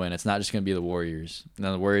 Anyone could win. It's not just gonna be the Warriors.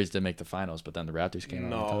 Now the Warriors did make the finals, but then the Raptors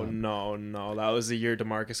came out. on top. No. That was the year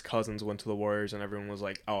DeMarcus Cousins went to the Warriors, and everyone was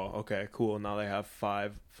like, "Oh, okay, cool. Now they have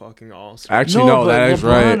 5 fucking All-Stars." Actually, no, but that is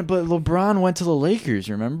LeBron, right. But LeBron went to the Lakers.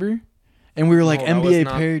 Remember? And we were like, No, that was NBA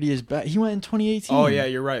not- parity is back. He went in 2018. Oh yeah,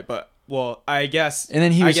 you're right. But well, I guess. And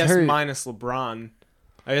then he was hurt. minus LeBron.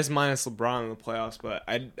 I guess minus LeBron in the playoffs, but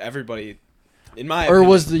everybody. in my Or opinion,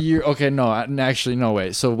 was the year? Okay, no, actually, no.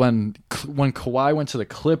 Wait. So when Kawhi went to the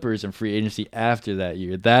Clippers in free agency after that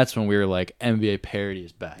year, that's when we were like NBA parity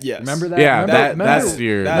is back. Yes. Remember that? Yeah, remember, that's the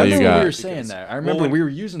year that that was you remember when we got. were saying that. I remember we were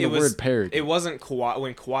using the word parity. It wasn't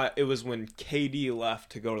Kawhi. It was when KD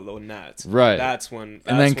left to go to the Nets. Right. That's when.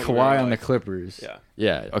 and then when we were Kawhi on the like, Clippers. Yeah.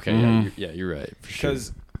 Yeah. Okay. Mhm. Yeah. You're right. For sure.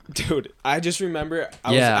 Because, dude, I just remember.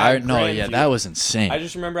 Yeah. was at Grandview. That was insane. I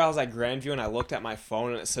just remember I was at Grandview and I looked at my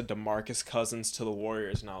phone and it said DeMarcus Cousins to the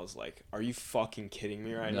Warriors and I was like, "Are you fucking kidding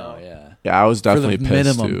me right now?" Yeah. Yeah, I was definitely For the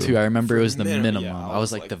pissed minimum too. I remember For it was the minimum, minimum. yeah, I I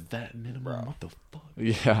was was like like, the vet minimum. bro. What the fuck?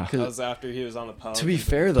 Yeah. That was after he was on the Pelicans. To be and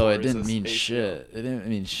fair though, it tore didn't his mean ACL. shit. It didn't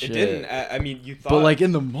mean shit. It didn't. I mean, you thought. But like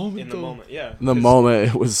in the moment. in the though. moment, yeah. In the 'Cause, moment,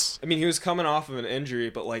 it was. I mean, he was coming off of an injury,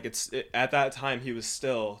 but like at that time he was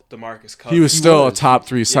still DeMarcus Cousins. He was still was. a top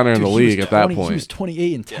 3 center in Dude, the he was league at that 20 He was point.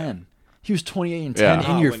 28 and 10. He was 28 and Yeah.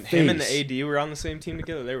 10 in your when face. him and the AD were on the same team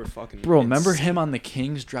together, they were fucking. Bro, remember insane. him on the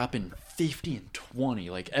Kings dropping 50 and 20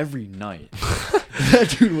 like every night?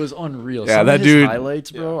 That dude was unreal. Yeah, Some that of his dude-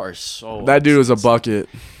 highlights, bro, Yeah. are so. That dude was a bucket.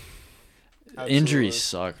 Injuries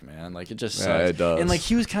Absolutely. suck, man. Like it just Yeah, sucks. it does. And like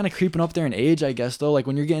he was kind of creeping up there in age, I guess. Though, like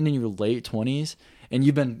when you're getting in your late 20s and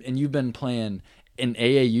you've been playing in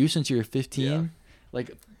AAU since you were 15, Yeah.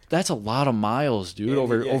 like that's a lot of miles, dude. And,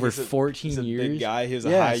 over yeah, over he's a- 14 he's a years. big guy. He was a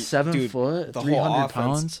yeah, high 7 dude, foot, the whole 300 offense-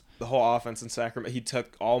 pounds, The whole offense in Sacramento, he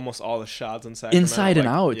took almost all the shots in Sacramento. inside and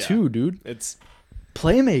like, out yeah. too, dude. It's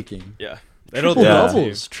Playmaking, yeah. triple Yeah.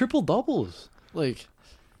 doubles, triple doubles. Like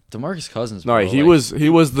DeMarcus Cousins. No, bro, he like,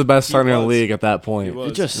 was the best He center in the was. league at that point. He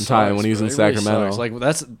was. It just in time sucks, when he was bro. in It really Sacramento. sucks. Like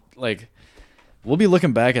that's like we'll be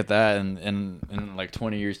looking back at that in like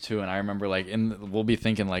 20 years too, and I remember like we'll be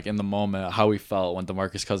thinking like in the moment how we felt when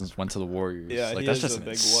DeMarcus Cousins went to the Warriors. Yeah, like he that's is just a an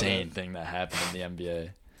big insane what-if. thing that happened in the NBA.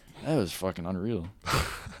 That was fucking unreal.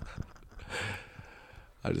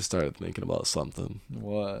 I just started thinking about something.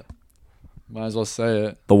 What? Might as well say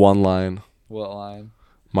it. The one line, What line?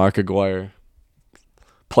 Mark Aguirre,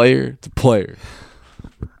 player to player.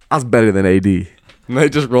 I was better than AD. And they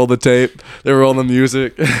just rolled the tape. They were rolling the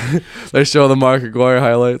music. They show the Mark Aguirre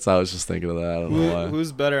highlights. I was just thinking of that. I don't know why.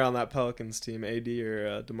 Who's better on that Pelicans team, AD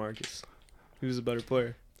or DeMarcus? Who's a better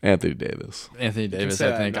player? Anthony Davis. Anthony Davis, say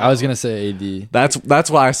I that think. now. I was gonna say AD. That's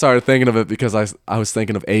why I started thinking of it because I was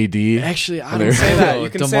thinking of AD. Actually, I And don't they're- Say know. that. You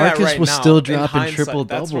can say that DeMarcus right was now. still In dropping hindsight, triple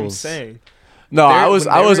That's what I'm doubles. saying. No, When I was they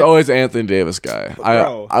were- always Anthony Davis guy.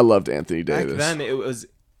 Bro, I loved Anthony Back Davis. then it was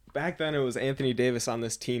Anthony Davis on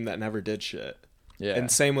this team that never did shit. Yeah. And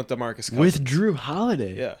same with DeMarcus Cousins. With Drew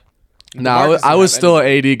Holiday. yeah. No, DeMarcus I didn't was have still an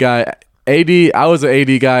anything. AD guy. I was an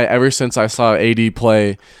AD guy ever since I saw AD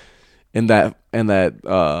play in that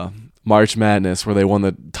March Madness where they won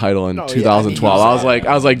the title in No, yeah, 2012. I mean,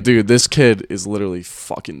 I was like, dude, this kid is literally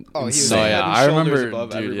fucking Oh, he was insane. No, head yeah, and I shoulders remember, above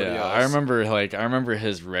dude. everybody Yeah, else. I remember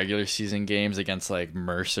his regular season games against like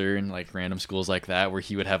Mercer and like random schools like that, where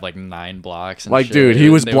he would have like 9 blocks. And Like, shit. dude, he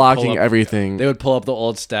And was they would pull blocking up- everything. They would pull up the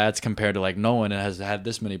old stats compared to like no one has had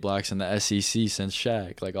this many blocks in the SEC since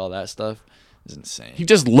Shaq. Like all that stuff is insane. He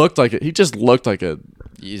just looked like it. He just looked like a.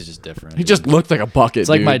 He's just different. He dude. just looked like a bucket. It's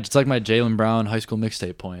like dude. it's like my Jaylen Brown high school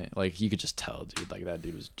mixtape point. Like you could just tell, dude. Like that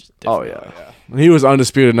dude was just Oh different. yeah. He was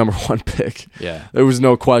undisputed number 1 pick. Yeah. There was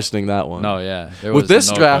no questioning that one. No, yeah. There With was this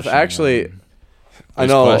no draft, question, actually, man. I There's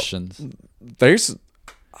know questions. there's.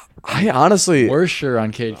 I honestly. We're sure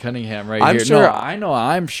on Cade Cunningham right I'm here. sure- No, I know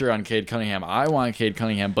I'm sure on Cade Cunningham. I want Cade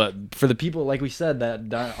Cunningham, but for the people like we said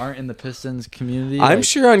that aren't in the Pistons community, I'm like,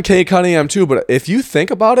 sure on Kay Cunningham too, but if you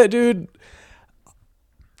think about it, dude,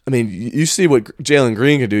 I mean, you see what Jalen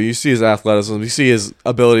Green can do. You see his athleticism. You see his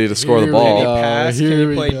ability to score the Here we ball. go, Pass? Can here he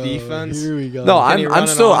we play go, defense? Here we go. No, Can he run I'm an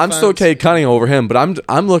still offense? Cade Cunningham over him, but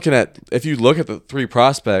I'm looking at if you look at the 3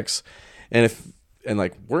 prospects, and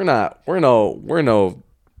like we're no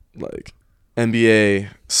like NBA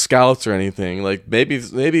scouts or anything. Like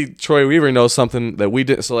maybe Troy Weaver knows something that we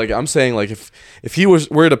didn't. So like I'm saying like if he were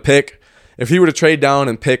to trade down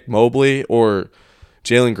and pick Mobley or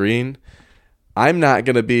Jalen Green, I'm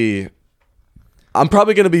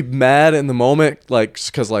probably gonna be mad in the moment, like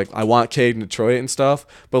because like I want Cade in Detroit and stuff.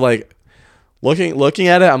 But like looking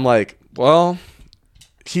at it, I'm like, well,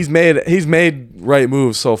 he's made right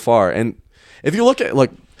moves so far. And if you look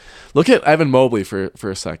at Evan Mobley for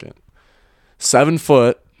a second, 7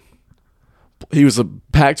 foot, he was a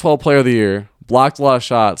Pac-12 Player of the Year, blocked a lot of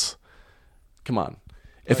shots. Come on.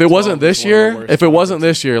 If it Pac-12 wasn't this is one of the year, worst if it wasn't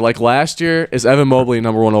conferences. this year, like last year, is Evan Mobley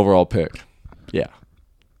number 1 overall pick? Yeah.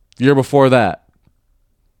 Year before that,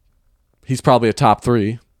 he's probably a top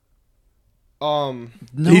 3. No,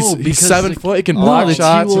 he's because 7 the- foot. He can No, block the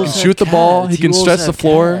shots. He can T-Wolves shoot the had ball. Cat. He can T-Wolves stretch had the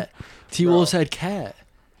floor. Cat. T-Wolves had Cat.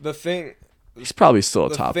 The thing he's probably still a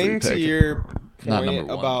the top thing 3 pick. to your Not point number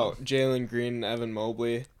one, about Jalen Green and Evan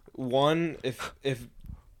Mobley, one, if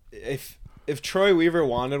Troy Weaver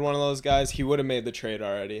wanted one of those guys, he would have made the trade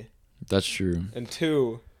already. That's true. And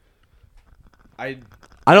two, I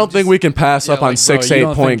don't think we can pass up on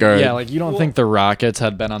 6'8" point guard. Yeah, like you don't think the Rockets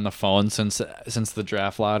had been on the phone since the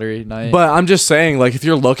draft lottery night? But I'm just saying, like, if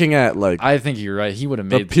you're looking at like I think you're right. He would have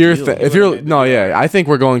the made the pure deal. thing, He if would've you're made the no, deal. yeah, I think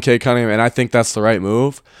we're going Cade Cunningham, and I think that's the right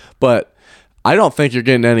move. But I don't think you're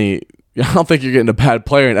getting any. I don't think you're getting a bad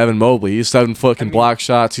player in Evan Mobley. He's 7 foot, can block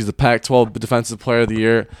shots. He's the Pac-12 Defensive Player of the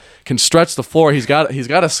Year. Can stretch the floor. He's got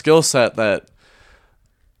a skill set that,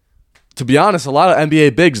 to be honest, a lot of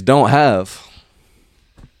NBA bigs don't have.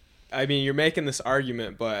 I mean, you're making this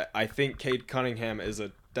argument, but I think Cade Cunningham is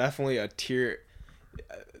definitely a tier.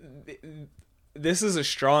 This is a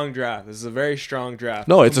strong draft. This is a very strong draft.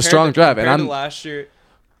 No, it's a strong draft, and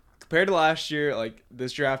compared to last year, like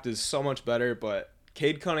this draft is so much better. But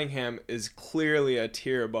Cade Cunningham is clearly a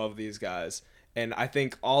tier above these guys, and I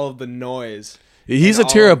think all of the noise. He's a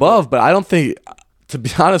tier above, but I don't think, to be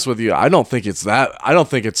honest with you, I don't think it's that. I don't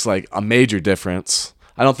think it's like a major difference.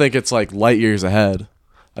 I don't think it's like light years ahead.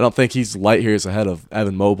 I don't think he's light years ahead of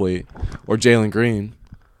Evan Mobley or Jalen Green.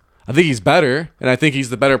 I think he's better, and I think he's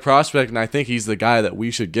the better prospect, and I think he's the guy that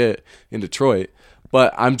we should get in Detroit.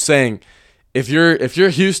 But I'm saying, if you're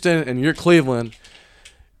Houston and you're Cleveland,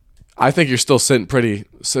 I think you're still sitting pretty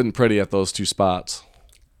at those 2 spots.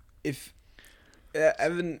 If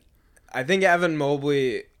I think Evan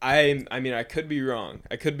Mobley. I mean, I could be wrong.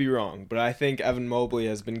 But I think Evan Mobley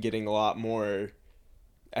has been getting a lot more.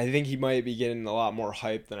 I think he might be getting a lot more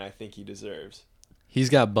hype than I think he deserves. He's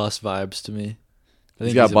got bust vibes to me. I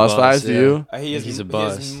He's think got bust vibes to you? He's a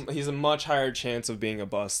bust. He's a much higher chance of being a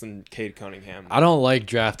bust than Cade Cunningham. I don't like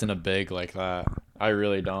drafting a big like that. I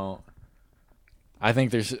really don't. I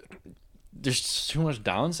think there's too much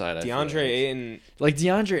downside. DeAndre Ayton. Like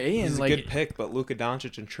DeAndre Ayton, He's a like good pick, but Luka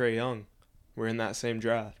Doncic and Trae Young were in that same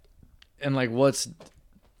draft. and like what's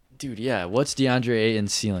DeAndre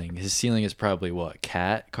Ayton's ceiling? His ceiling is probably what?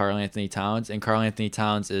 Karl Anthony Towns, and Karl Anthony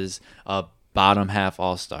Towns is a bottom half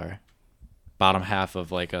all-star. Bottom half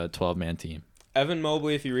of like a 12-man team. Evan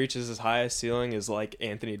Mobley, if he reaches his highest ceiling, is like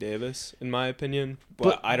Anthony Davis, in my opinion.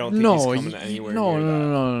 But I don't think he's coming anywhere near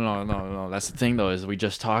that. No. That's the thing, though, is we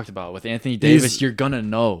just talked about with Anthony Davis. You're gonna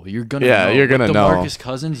know. You're gonna Yeah, know. you're gonna with know. DeMarcus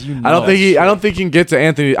Cousins, you know. I don't think you can get to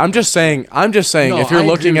Anthony. I'm just saying. No, If you're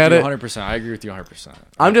looking at it, 100%. I agree with you 100%.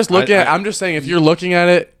 I'm just saying if you're looking at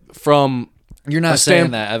it from. You're not a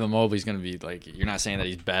saying that Evan Mobley's gonna be like. You're not saying that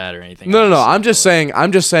he's bad or anything. No. else. I'm just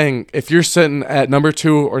saying if you're sitting at number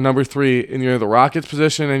 2 or number 3 and you're the Rockets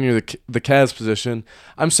position and you're the Cavs position,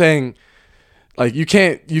 I'm saying, like you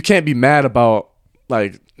can't be mad about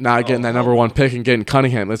like not getting that number 1 pick and getting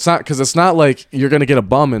Cunningham. It's not like you're gonna get a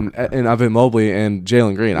bum in Evan Mobley and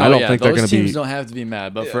Jalen Green. I don't think they're gonna be. Those teams don't have to be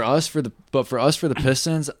mad, but for us for the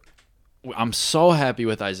Pistons. I'm so happy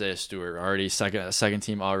with Isaiah Stewart, already second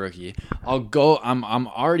team all rookie. I'm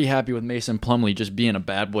already happy with Mason Plumlee just being a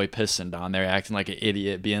bad boy Piston down there, acting like an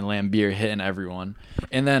idiot, being Lambeer, hitting everyone.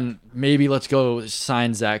 And then maybe let's go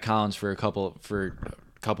sign Zach Collins for a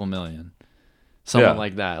couple million. Someone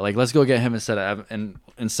like that. Like let's go get him instead of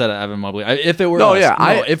Evan Mobley. If it were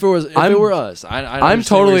us. I'm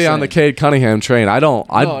totally on the Cade Cunningham train. I don't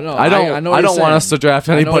want us to draft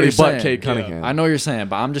anybody but Cade Cunningham. I know what you're saying,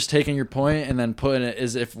 but I'm just taking your point and then putting it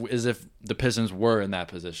as if the Pistons were in that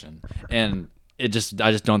position. And I just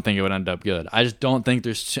don't think it would end up good. I just don't think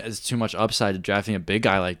there's too much upside to drafting a big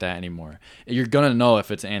guy like that anymore. You're gonna know if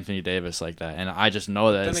it's Anthony Davis like that, and I just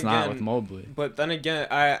know that it's not with Mobley. But then again,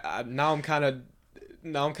 now I'm kind of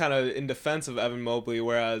in defense of Evan Mobley,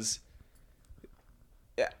 whereas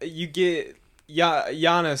you get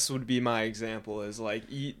Giannis would be my example. Is like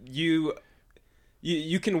you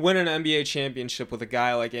can win an NBA championship with a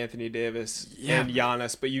guy like Anthony Davis and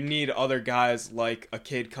Giannis, but you need other guys like a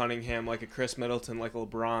Cade Cunningham, like a Chris Middleton, like a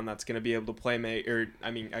LeBron that's going to be able to play make. Or I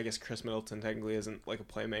mean, I guess Chris Middleton technically isn't like a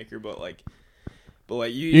playmaker,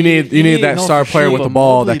 but you need that star player with the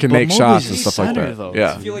ball that can make Mobley's shots and stuff like center, that. though.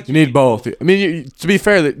 Yeah, I feel like you need both. I mean, to be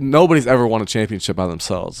fair, that nobody's ever won a championship by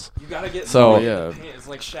themselves. You gotta get So- someone in the paint. It's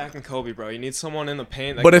like Shaq and Kobe, bro. You need someone in the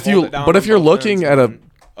paint. That But can if hold you- it down but if on you're both looking ends at and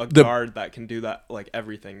a the- guard that can do that, like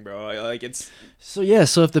everything, bro. Like it's So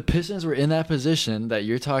if the Pistons were in that position that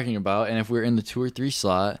you're talking about, and if we're in the 2 or 3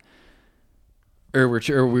 slot, or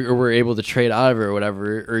we're able to trade out of it or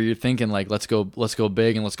whatever, or you're thinking like let's go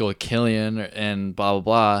big and let's go with Killian and blah blah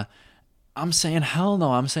blah. I'm saying hell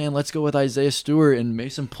no. I'm saying let's go with Isaiah Stewart and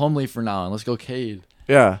Mason Plumlee for now, and let's go Cade.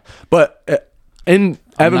 Yeah, but in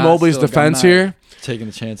Evan not Mobley's still- defense I'm not- here, taking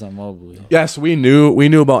a chance on Mobley. Yes, we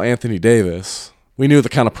knew about Anthony Davis. We knew the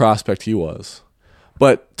kind of prospect he was.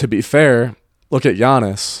 But to be fair, look at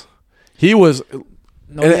Giannis. He was.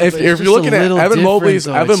 No, and yeah, if but it's you're just a looking at little Evan Mobley's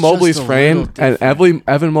different, though. It's just a frame, little and different.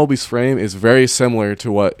 Evan Mobley's frame is very similar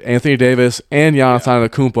to what Anthony Davis and Giannis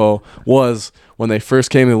Antetokounmpo was when they first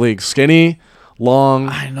came in the league. Skinny, long,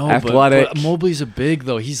 I know, athletic. but Mobley's a big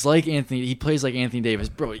though. He's like Anthony. He plays like Anthony Davis,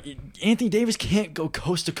 bro. Anthony Davis can't go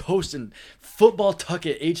coast to coast and football tuck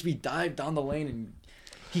it, HB dive down the lane, and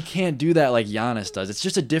he can't do that like Giannis does. It's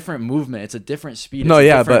just a different movement. It's a different speed. It's a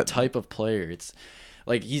different type of player. It's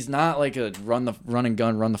like he's not like a run and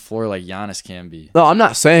gun, run the floor like Giannis can be. No, I'm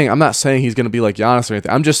not saying he's gonna be like Giannis or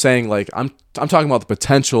anything. I'm just saying like I'm talking about the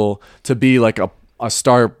potential to be like a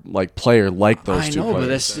star like player like those two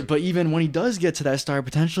players. But even when he does get to that star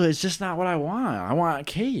potential, it's just not what I want. I want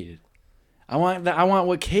Cade. I want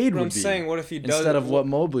what Cade would I'm be. saying, what if he does instead of what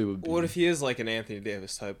Mobley would be? What if he is like an Anthony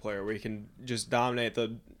Davis type player where he can just dominate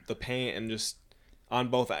the paint and just on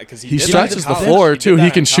both, because he stretches the floor too.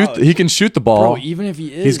 He can shoot. He can shoot the ball. Bro, even if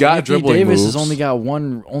he is, he's got Anthony dribbling Davis moves. has only got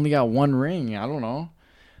one ring. I don't know.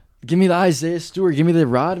 Give me the Isaiah Stewart. Give me the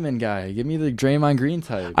Rodman guy. Give me the Draymond Green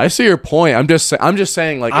type. I see your point. I'm just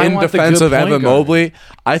saying, like, in defense of Evan Mobley,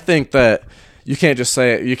 I think that you can't just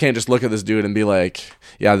look at this dude and be like,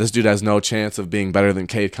 yeah, this dude has no chance of being better than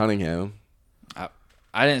Cade Cunningham.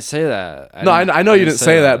 I didn't say that. I know you didn't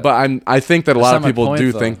say that, but I think that a lot of people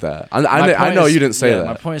do think that. I know you didn't say that.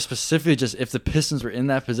 My point is specifically just if the Pistons were in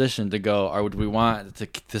that position to go, or would we want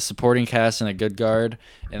the supporting cast and a good guard,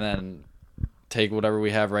 and then take whatever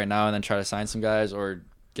we have right now and then try to sign some guys, or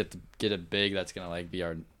get a big that's gonna like be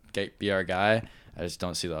our guy? I just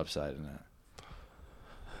don't see the upside in that.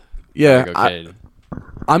 Yeah,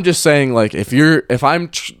 I'm just saying, like,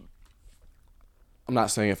 I'm not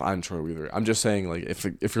saying if I'm Troy Weaver. I'm just saying, like,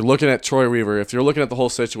 if you're looking at Troy Weaver, if you're looking at the whole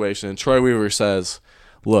situation, and Troy Weaver says,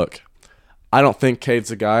 look, I don't think Cade's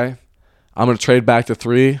the guy. I'm going to trade back to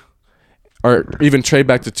 3, or even trade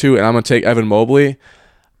back to 2, and I'm going to take Evan Mobley.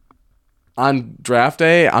 On draft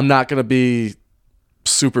day, I'm not going to be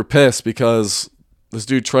super pissed because this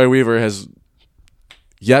dude Troy Weaver has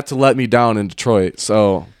yet to let me down in Detroit.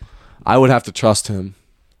 So I would have to trust him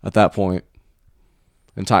at that point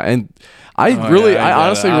in time. And I'm really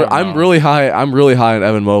high on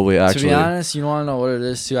Evan Mobley, actually. To be honest, you want to know what it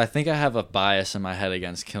is too? I think I have a bias in my head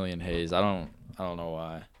against Killian Hayes. I don't know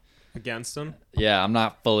why. Against him? Yeah, I'm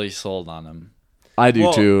not fully sold on him. I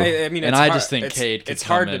do too. I mean, and I just think Cade could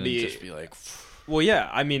come in and just be like, well, yeah.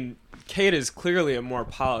 I mean, Cade is clearly a more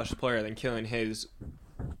polished player than Killian Hayes.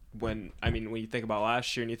 When you think about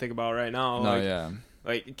last year and you think about right now,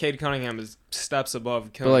 like Cade Cunningham is steps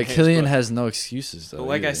above Killian Hayes. But Killian has no excuses though. But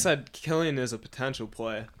like I said, Killian is a potential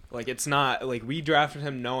play. Like, it's not like we drafted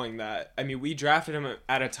him knowing that. I mean, we drafted him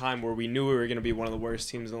at a time where we knew we were going to be one of the worst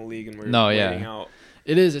teams in the league, and we were waiting out.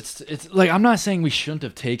 It is. It's like, I'm not saying we shouldn't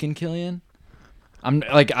have taken Killian.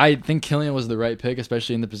 I think Killian was the right pick,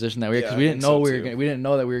 especially in the position that we were, because we didn't know we didn't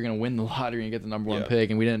know that we were going to win the lottery and get the number 1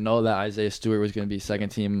 pick, and we didn't know that Isaiah Stewart was going to be second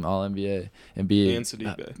team All NBA and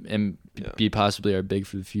be possibly our big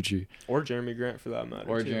for the future, or Jeremy Grant for that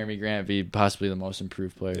matter, Jeremy Grant be possibly the most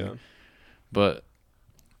improved player. Yeah. But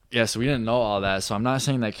yeah, so we didn't know all that. So I'm not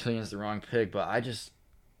saying that Killian's the wrong pick, but I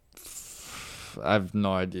have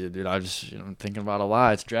no idea, dude. I just thinking about a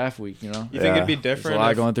lot. It's draft week, You think it'd be different? There's a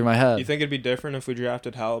lot going through my head. You think it'd be different if we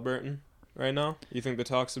drafted Halliburton right now? You think the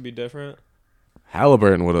talks would be different?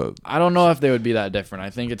 Halliburton would have. I don't know if they would be that different. I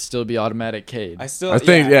think it'd still be automatic Cade. I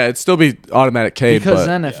think it'd still be automatic Cade.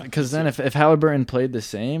 Because if Halliburton played the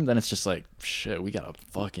same, then it's just like, shit, we got a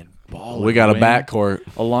fucking ball. We got a backcourt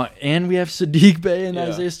and we have Sadiq Bey and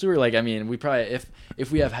Isaiah Stewart. Like, I mean, we probably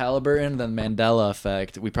if we have Halliburton, then Mandela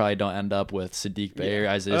effect, we probably don't end up with Sadiq Bey or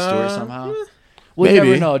Isaiah Stewart somehow. Well, you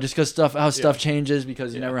never know, just because stuff changes,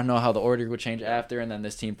 because you never know how the order would change after, and then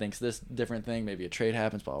this team thinks this different thing. Maybe a trade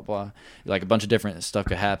happens, blah, blah, blah. Like, a bunch of different stuff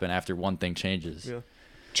could happen after one thing changes. Yeah.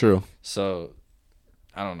 True. So,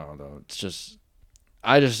 I don't know, though. It's just,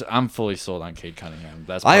 I'm fully sold on Cade Cunningham.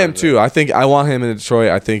 I am, too. I think I want him in Detroit.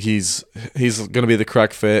 I think he's going to be the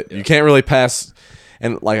correct fit. Yeah. You can't really pass,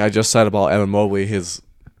 and like I just said about Evan Mobley, his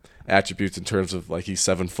attributes in terms of, like, he's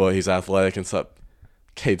 7 foot, he's athletic and stuff.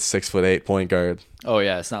 Cade's 6'8" point guard. Oh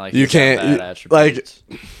yeah, it's not like you can't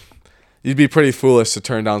you'd be pretty foolish to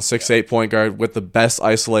turn down 6'8" point guard with the best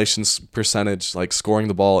isolation percentage, like scoring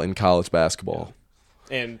the ball in college basketball.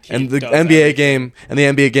 And the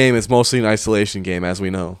NBA game is mostly an isolation game, as we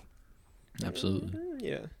know. Absolutely.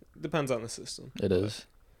 Yeah, depends on the system. It is.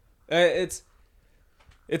 It's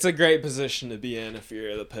It's a great position to be in if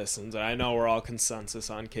you're the Pistons. I know we're all consensus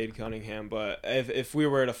on Cade Cunningham, but if we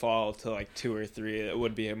were to fall to like 2 or 3, it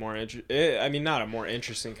would be a more not a more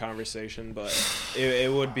interesting conversation, but it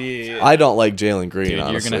would be. I don't like Jalen Green. Dude,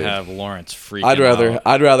 honestly, you're gonna have Lawrence freaking out.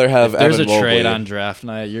 I'd rather have. If there's Evan a trade Mobley. on draft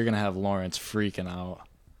night, you're gonna have Lawrence freaking out.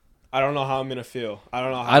 I don't know how I'm gonna feel. I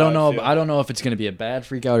don't know. I don't know if it's gonna be a bad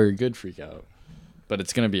freak out or a good freak out, but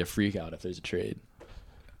it's gonna be a freak out if there's a trade.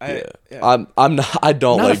 I'm not. I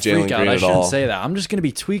don't Not like a freak Jalen out. Green I at shouldn't all. say that. I'm just gonna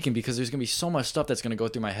be tweaking because there's gonna be so much stuff that's gonna go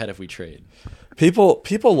through my head if we trade. People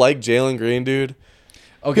like Jalen Green, dude.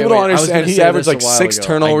 Okay, People don't wait, I was understand. gonna He say averaged this like a while 6 ago.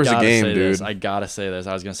 turnovers I a gotta game, say this. dude. I gotta say this.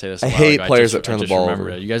 I was gonna say this. I a while hate ago. players just- that turn I the just ball remembered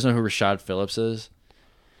over. it. You guys know who Rashad Phillips is?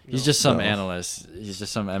 He's just some No. analyst. He's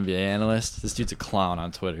just some NBA analyst. This dude's a clown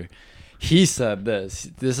on Twitter. He said this.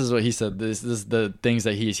 This is what he said. This is the things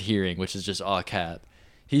that he's hearing, which is just all cap.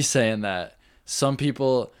 He's saying that some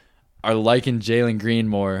people are liking Jalen Green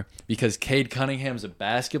more because Cade Cunningham's a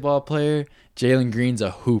basketball player. Jalen Green's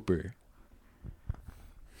a hooper.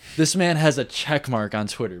 This man has a check mark on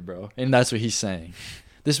Twitter, bro. And that's what he's saying.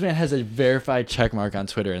 This man has a verified check mark on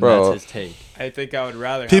Twitter, and Bro. that's his take. I think I would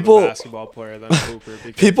rather People- have a basketball player than a hooper.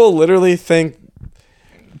 Because People literally think.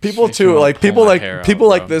 People Makes me too, wanna like pull people my like hair out, people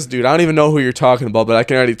like bro. this dude. I don't even know who you're talking about, but I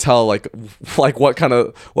can already tell like what kind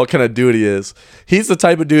of dude he is. He's the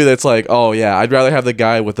type of dude that's like, oh yeah, I'd rather have the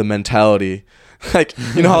guy with the mentality. Like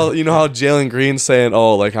you know how Jalen Green's saying,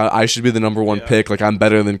 oh like I should be the number 1 Yeah. pick, like I'm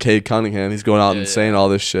better than Cade Cunningham. He's going out Yeah, and saying all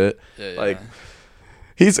this shit. Yeah, Like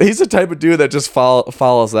he's the type of dude that just follows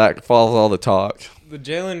all the talk. the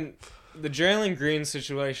Jalen Green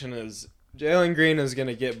situation is Jalen Green is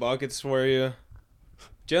gonna get buckets for you.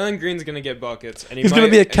 Jalen Green's gonna get buckets, and He's going to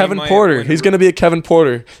be a Kevin Porter. He's going to be a Kevin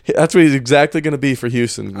Porter. That's what he's exactly going to be for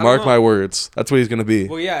Houston. Mark know. my words. That's what he's going to be.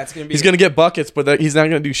 Well, yeah, it's gonna be. He's going to get buckets, but he's not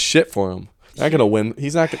going to do shit for him. They're not going to win.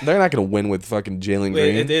 They're not going to win with fucking Jalen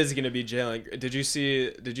Wait, Green. it is gonna be Jalen. Did you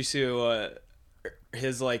see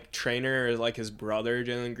his like trainer or like his brother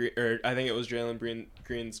Jalen Green, or I think it was Jalen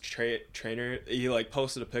Green's trainer? He like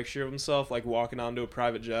posted a picture of himself like walking onto a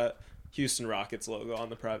private jet. Houston Rockets logo on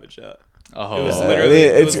the private jet. Oh, It was Yeah, literally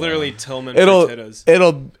it- it was it's- literally Tillman It'll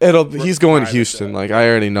Fertittas. he's going to Private Houston. jet. Like I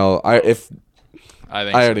already know. I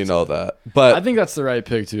I already know that. But I think that's the right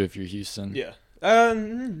pick too if you're Houston. Yeah.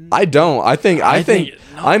 I don't. I think no,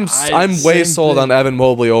 I'm way same sold thing. on Evan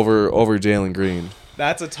Mobley over Jalen Green.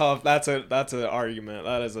 That's an argument.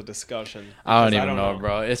 That is a discussion. I don't Because even know,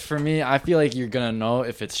 bro. It's for me. I feel like you're gonna know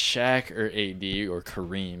if it's Shaq or AD or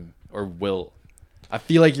Kareem or Wilt. I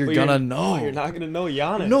feel like you're But gonna you're- know. You're not gonna know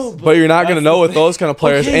Giannis. No, But you're not going to That's know the with thing. those kind of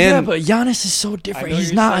players. Okay, And yeah, but Giannis is so different. know He's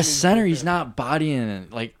you're not saying a he's center. He's different. not bodying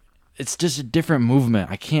it. Like it's just a different movement.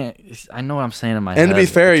 I can't. I know what I'm saying in my And to head. be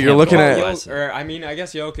fair, I you're can't looking Well, at- vocalize it. I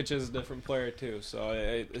guess Jokic is a different player too. So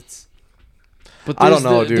it's. But I don't there's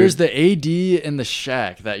know, the, dude. There's the AD and the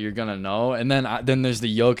Shaq that you're gonna know, and then there's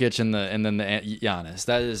the Jokic and then the Giannis.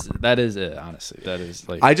 That is it. Honestly, that is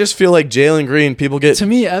like. I just feel like Jalen Green. People get to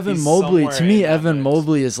me, Evan He's Mobley. somewhere To me, in that Evan mix.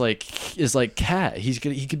 Mobley is like Cat. He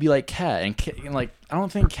could be like Cat, and like I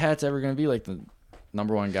don't think Cat's ever gonna be like the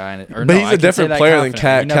number 1 guy in it. Or But no, he's I a can say different that player than confidently.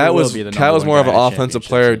 Cat. He never Cat will was be the Cat number was 1 more of an guy in offensive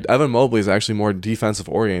championships. player. Evan Mobley is actually more defensive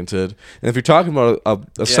oriented. And if you're talking about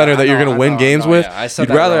a center I that you're know, going I to win know, games I know, with, yeah. I said you'd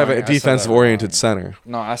that rather wrong. have I a said that defensive wrong. oriented center.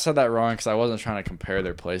 No, I said that wrong because I wasn't trying to compare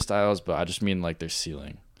their play styles, but I just mean like their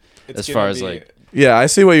ceiling. It's As gonna far as, be- like, Yeah, I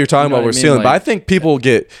see what you're talking You know about what with I mean? ceiling, but I Like- think people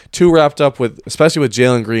get too wrapped up with, especially with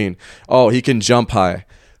Jalen Green. Oh, he can jump high.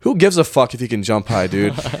 Who gives a fuck if he can jump high,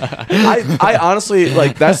 dude? I honestly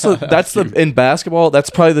like that's the in basketball. That's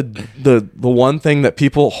probably the one thing that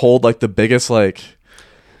people hold like the biggest like.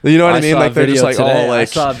 You know what I mean? saw a Like they're just video like, today. oh, I like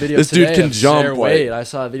saw a video this dude today can of jump. Zaire Like, Wade. I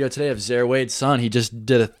saw a video today of Zaire Wade's son. He just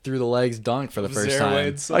did a through the legs dunk for the first Zaire time.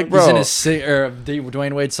 Wade's son? Like, He's bro, in his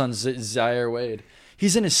Dwayne Wade's son, Zaire Wade.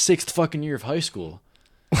 He's in his 6th fucking year of high school.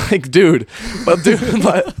 like, dude, but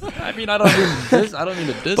I mean, I don't mean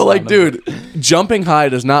to diss. but like, on him, dude, jumping high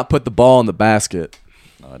does not put the ball in the basket.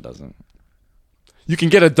 no, it doesn't. You can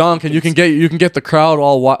get a dunk and you can get the crowd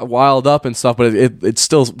all wild up and stuff, but it's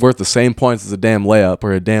still worth the same points as a damn layup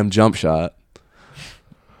or a damn jump shot.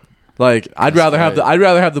 Like I'd rather have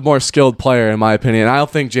the more skilled player in my opinion. I don't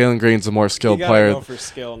think Jalen Green's a more You skilled gotta player. go for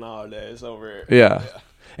skill nowadays over. Yeah.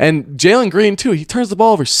 And Jalen Green too, he turns the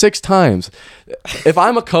ball over 6 times. If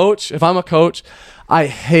I'm a coach,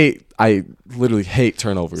 I literally hate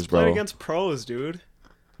turnovers, Playing bro. against pros, dude.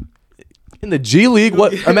 In the G League,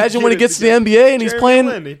 what? Imagine when he Dude, gets to the NBA and he's Jeremy playing.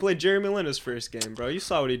 Lin. He played Jeremy Lin his first game, bro. You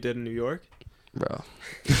saw what he did in New York. Bro.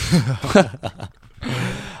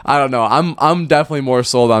 I don't know. I'm definitely more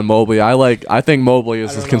sold on Mobley. I think Mobley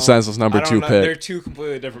is I the don't consensus know. number I don't 2 know. pick. They're two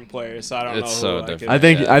completely different players, so I don't It's know. so who different. I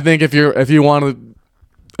think Yeah. I think if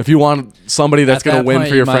you want somebody that's At going to that win point,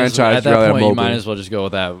 for your you might as well- franchise, At you'd rather that have point, you Mobley. might as well just go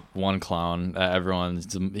with that one clown.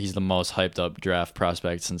 He's the most hyped up draft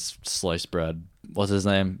prospect since sliced bread. What's his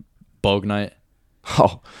name? Bognite.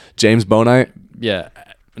 Oh, James Bonite. Yeah.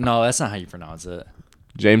 No, that's not how you pronounce it.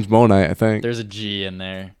 James Bonite, I think. There's a G in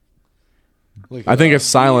there. Look I it think up. it's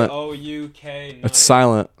silent. Bouk It's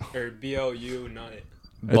silent. or Bou night.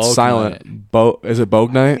 It's Bognite. silent. Is it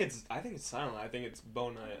Bognite? I think it's silent. I think it's Bo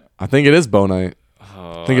Night. I think it is Bonite.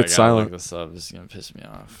 Oh, I think it's gotta silent. Look this up. This is gonna piss me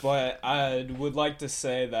off. But I would like to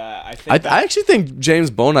say that I think I actually think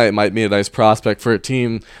James Bonite might be a nice prospect for a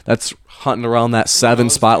team that's hunting around that 7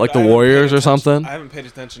 knows, spot, dude, like I the haven't Warriors paid or attention- something. I haven't paid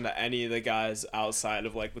attention to any of the guys outside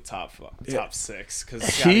of like the top 6 because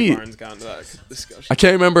He- Scotty Barnes got into that discussion. I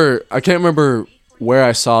can't remember where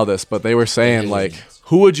I saw this, but they were saying like,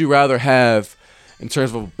 who would you rather have in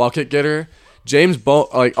terms of a bucket getter?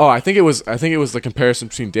 I think it was the comparison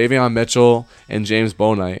between Davion Mitchell and James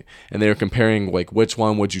Bonite, and they were comparing like which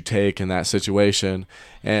one would you take in that situation.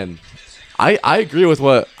 And I agree with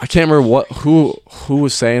what I can't remember who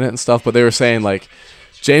was saying it and stuff, but they were saying like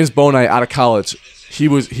James Bonite out of college,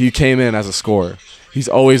 he came in as a scorer. He's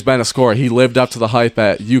always been a scorer. He lived up to the hype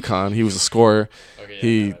at UConn. He was a scorer.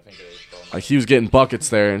 He was getting buckets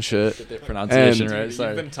there and shit. Pronunciation And- right. You've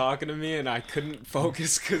Sorry. been talking to me and I couldn't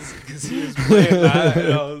focus because he was playing that.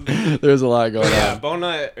 And I was, There's a lot going yeah, on. Bo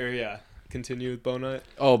Night continue with Bo Night.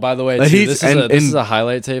 Oh, by the way, The too, Heat- this and- is a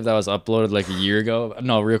highlight tape that was uploaded like a year ago.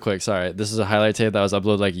 No, real quick, sorry. This is a highlight tape that was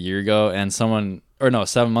uploaded like a year ago, and 7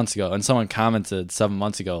 months ago, and someone commented 7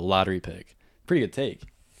 months ago, lottery pick. Pretty good take.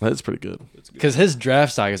 That's pretty good. Because his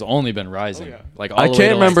draft stock has only been rising. Oh, yeah. Like I all the can't way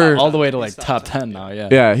to, remember- all the way to like He's top top 10 10, now. Yeah.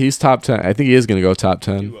 Yeah, he's top 10. I think he is going to go top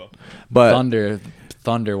 10. Duo. But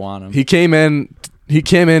Thunder want him. he came in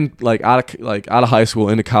like out of high school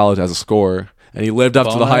into college as a scorer, and he lived up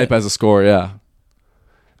to the Bonite? hype as a scorer, yeah.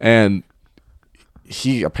 And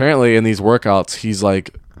he apparently in these workouts, he's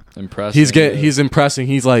like Impressive. he's impressing.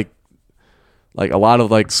 He's like a lot of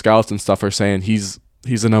like scouts and stuff are saying he's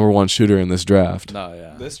the number 1 shooter in this draft. No,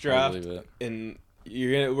 yeah. This I draft believe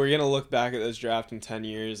it. we're gonna look back at this draft in 10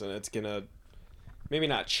 years and it's gonna maybe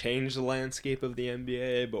not change the landscape of the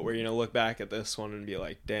NBA, but we're gonna look back at this one and be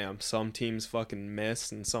like, damn, some teams fucking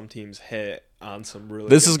missed and some teams hit on some really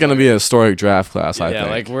This good is going to be a historic draft class, I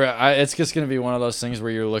Yeah, think. like it's just gonna be one of those things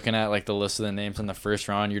where you're looking at like the list of the names in the first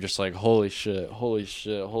round. You're just like, holy shit, holy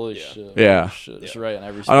shit, holy Yeah. shit, Yeah. holy shit. Just right in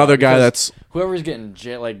every spot. Another guy Because that's whoever's getting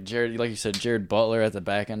like Jared, like you said, Jared Butler at the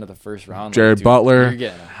back end of the first round. Jared like, dude, Butler, You're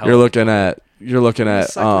getting a hell you're of a looking player. at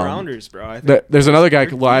second rounders, bro. I think there's another guy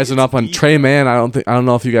they're rising deep. up on It's Trey deep. Man. I don't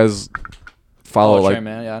know if you guys follow Oh, like Trey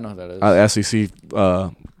Man, yeah, I know who that is. SEC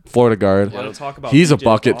Florida guard. Want to talk about He's a BJ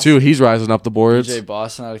bucket Boston? too. He's rising up the boards. BJ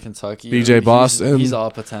Boston out of Kentucky. BJ He's- Boston. He's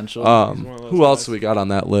all potential. He's one of those Who else guys. do we got on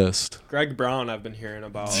that list? Greg Brown, I've been hearing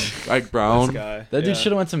about. Greg This Brown. guy. that dude Yeah.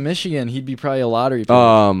 should have went to Michigan. He'd be probably a lottery pick.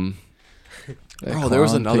 Bro, That there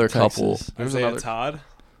was clown another picked couple. Texas. There was Isaiah another. Todd.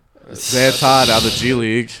 Isaiah Todd out of the G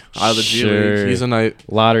League. Sure. He's a night.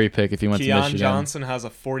 Lottery pick if he went to Keon Michigan. Johnson has a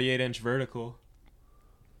 48-inch vertical.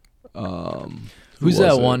 Who Who's was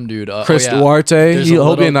that it? one dude? Chris oh, yeah. Duarte. There's a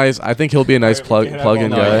He'll be a little- nice. I think he'll be a nice Alright, we can have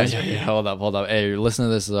plug-in all No, guy. yeah. Hold up. Hey, listen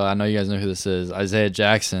to this. I know you guys know who this is. Isaiah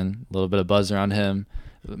Jackson. A little bit of buzz around him.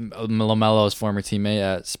 LaMelo's former teammate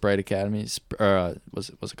at Sprite Academy. What's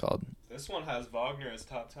it called? This one has Wagner as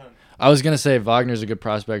top 10. I was gonna say Wagner's a good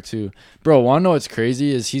prospect too, bro. Want to know what's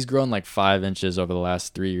crazy is he's grown like 5 inches over the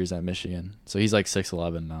last 3 years at Michigan, so he's like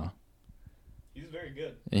 6'11" now, He's very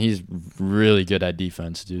good. and he's really good at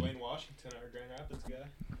defense, dude. Wayne Washington, our Grand Rapids guy.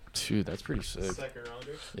 Dude, that's pretty sick. Second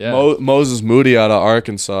rounder. Yeah. Moses Moody out of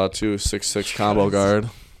Arkansas too. 6'6" combo guard.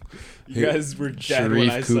 You guys were dead Sharif when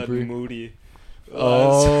I said Cooper. Moody.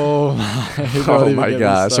 Oh my! Don't Oh even my get me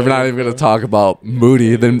gosh! So we're not started, even gonna bro. talk about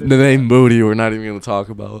Moody. The name Moody. We're not even gonna talk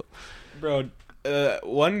about. Bro,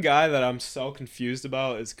 one guy that I'm so confused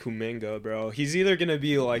about is Kuminga, bro. He's either going to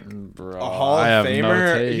be like Bro, a Hall I of have no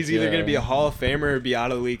Famer. take, He's either yeah. going to be a Hall of Famer or be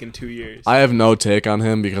out of the league in 2 years. I have no take on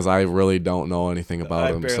him because I really don't know anything about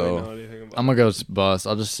I him. barely So know anything about I'm gonna go bust.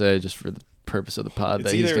 I'll just say, just for the purpose of the pod,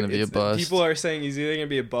 that he's gonna be a bust. People are saying he's either going to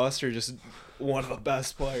be a bust or just one of the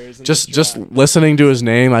best players in just this draft. listening to his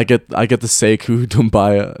name, I get the Sekou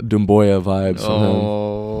Doumbouya vibes from him.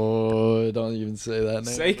 Oh, don't even say that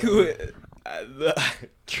name. Sekou,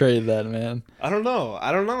 Trade that man. I don't know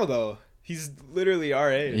though. He's literally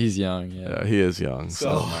our age. He's young. Yeah. Yeah, he is young.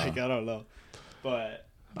 so So like I don't know. But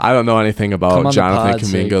I don't know anything Come about on Jonathan the pod,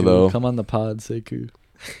 Kuminga Sekou. though. Come on the pod, Sekou.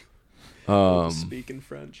 Speaking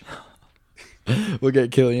French. We'll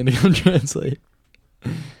get Killian to come translate.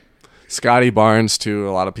 Scotty Barnes too.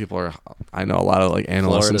 A lot of people are. I know a lot of like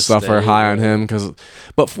analysts Florida and stuff are State, high on him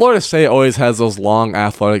but Florida State always has those long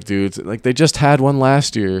athletic dudes. Like they just had one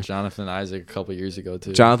last year, Jonathan Isaac a couple years ago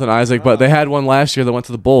too. Jonathan Isaac. But they had one last year that went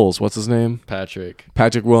to the Bulls. What's his name? Patrick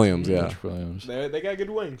Williams. Yeah, Patrick Williams. They got good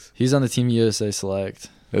wings. He's on the Team USA select.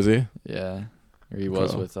 is he? Yeah. Or he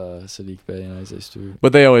was Cool. with Sadiq Bey and Isaiah Stewart.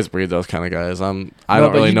 But they always breed those kind of guys. I No, don't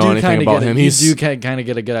but really you know do anything kinda about get him. You He's do kind of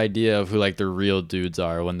get a good idea of who like the real dudes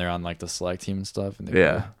are when they're on like the select team and stuff. And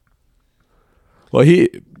yeah. Well,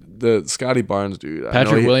 the Scotty Barnes dude. I know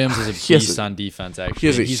Patrick Williams is a he has beast on defense. Actually, he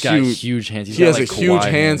has a he's got huge- huge hands. He has got, like, a huge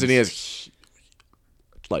Kawhi hands and he has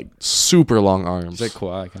like super long arms. He's like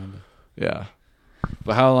Kawhi kind of. Yeah.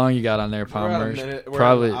 But how long you got on there, We're Palmer? at a minute. We're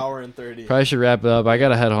Probably at an hour and 30. Probably should wrap it up. I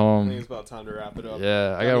gotta head I think home. it's about time to wrap it up.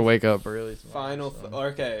 Yeah, I gotta wake up early. Tomorrow, so.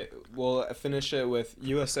 Okay, we'll finish it with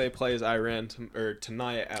USA plays Iran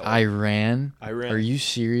tonight at Iran? Iran. Are you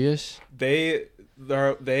serious? They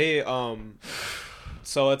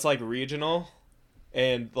so it's like regional,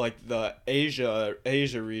 and like the Asia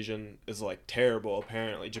region is like terrible.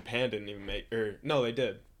 Apparently, Japan didn't even make. Or no, they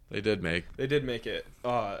did. They did make. They did make it.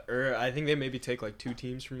 Or I think they maybe take like 2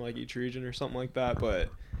 teams from like each region or something like that. But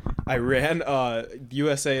Iran,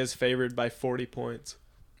 USA is favored by 40 points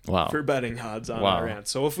Wow, for betting odds on Wow. Iran.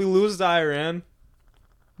 So if we lose to Iran,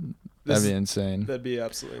 that'd be insane. that'd be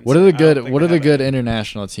absolutely insane. What are the I don't good? think What they are the have good any.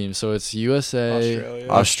 international teams? So it's USA,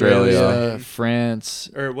 Australia. France.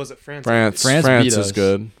 Or was it France? France France beat is us.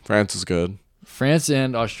 good. France is good. France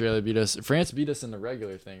and Australia beat us. France beat us in the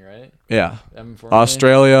regular thing, right? Yeah. M4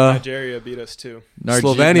 Australia, Nigeria beat us too.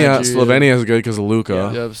 Slovenia is good because of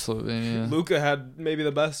Luka. Yep, Slovenia. Luka had maybe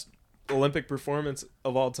the best Olympic performance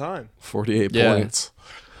of all time. 48 Yeah. points.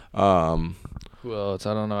 Who else?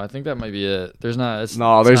 I don't know. I think that might be it. There's not. It's,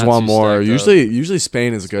 No, it's there's not one too more. stacked up. Usually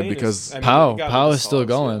Spain is good Spain is- because I mean, Pau. they got Pau the is still Gasols,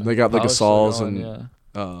 going. yeah. they got the Pau is still Gasols going,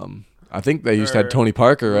 and I think they used to Or have Tony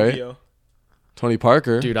Parker, right? Rubio. Tony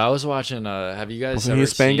Parker, Dude, I was watching. Have you guys Wasn't ever he a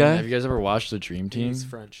Spain seen, guy? Have you guys ever watched the Dream Team? He's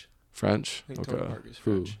French. French. I think Okay. Tony Parker's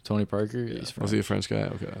Who? French. Tony Parker. Yeah. He's French. Was he a French guy?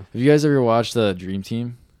 Okay. Have you guys ever watched the Dream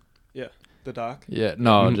Team? The doc? Yeah.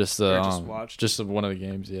 No, Mhm. just Or the just watched? just one of the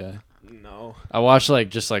games. Yeah. No. I watched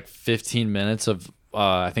just 15 minutes of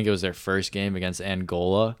I think it was their first game against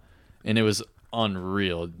Angola, and it was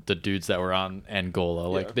unreal. The dudes that were on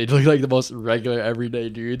Angola, Yeah. they looked like the most regular everyday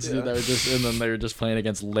dudes Yeah. that were just, and then they were just playing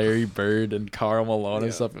against Larry Bird and Karl Malone and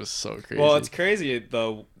Yeah. stuff. It was so crazy. Well, it's crazy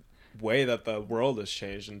the way that the world has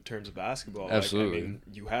changed in terms of basketball. Absolutely. Like, I mean,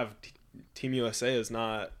 you have Team USA is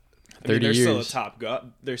not. I 30 mean, they're years. still a top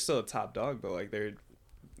they're still a top dog, but like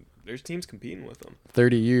there's teams competing with them.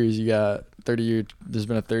 30 years. You got 30 year. There's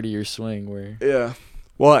been a 30-year swing where Yeah.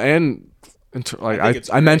 Well, and think it's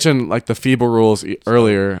I great. mentioned like the FIBA rules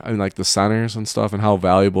earlier, and like the centers and stuff, and how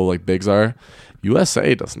valuable like bigs are.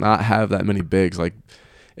 USA does not have that many bigs. Like,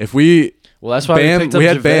 if we well, that's why Bam- we picked up we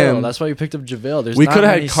had JaVale. Bam. That's why we picked up JaVale. There's we not could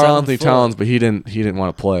have many had Carl Anthony 7 foot. Towns, but he didn't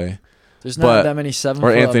want to play, There's but- not that many 7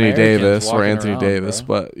 or foot Anthony Americans Davis, or walking Anthony around, Davis.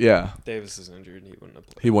 bro. But yeah, Davis is injured. He wouldn't have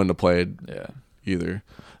played. he wouldn't have played Yeah. either.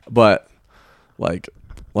 But like,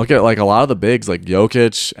 look at like a lot of the bigs, like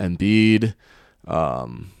Jokic, Embiid,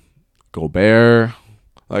 Gobert.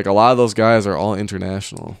 Like a lot of those guys are all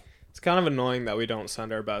international. It's kind of annoying that we don't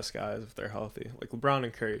send our best guys if they're healthy. Like LeBron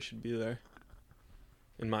and Curry should be there,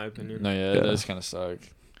 in my opinion. No, yeah, it Yeah. does kind of suck.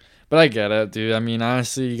 But I get it, dude. I mean,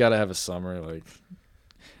 honestly, you gotta have a summer. Like,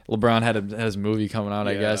 LeBron had his movie coming out.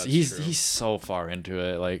 I Yeah, guess that's he's true. so far into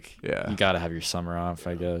it. Like, Yeah. you gotta have your summer off.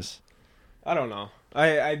 I guess. I don't know.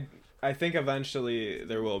 I think eventually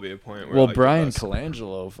there will be a point where. Well, like, the Brian best-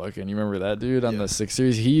 Colangelo, fucking, you remember that dude on Yeah. the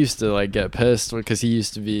Sixers? He used to like get pissed because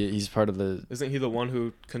he's part of the. Isn't he the one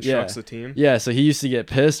who constructs the team? Yeah, so he used to get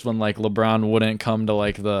pissed when like LeBron wouldn't come to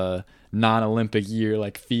like the non-Olympic year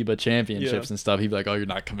like FIBA championships Yeah. and stuff. He'd be like, "Oh, you're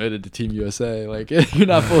not committed to Team USA. Like you're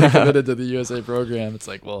not fully committed to the USA program." It's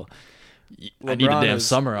like, well, I need a LeBron damn is-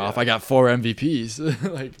 summer off. yeah. I got 4 MVPs.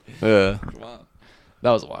 Like, Yeah. come on. That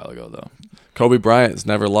was a while ago though. Kobe Bryant's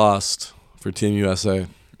never lost for Team USA.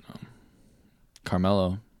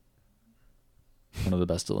 Carmelo, one of the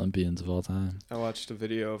best Olympians of all time. I watched a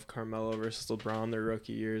video of Carmelo versus LeBron their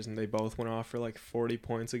rookie years, and they both went off for like 40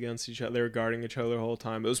 points against each other. They were guarding each other the whole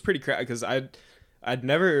time. It was pretty crazy because I'd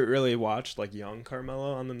never really watched like young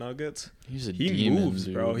Carmelo on the Nuggets. He's a He demon, moves,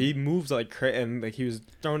 dude. bro. He moves like and like he was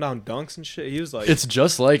throwing down dunks and shit. He was like, It's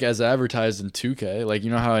just like as advertised in 2K. Like,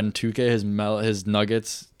 you know how in 2K his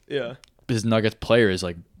Nuggets yeah. player is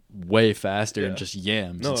like way faster and Yeah. just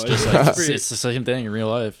yams. No, it's it's- just like it's pretty- it's the same thing in real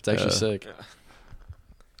life. It's actually Yeah. sick.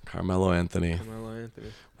 Carmelo Anthony. Carmelo Anthony.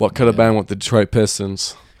 What could have Yeah. been with the Detroit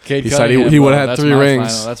Pistons? Cade He said he Cunningham, would've bro. had That's 3 my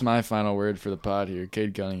rings. That's my final word for the pod here.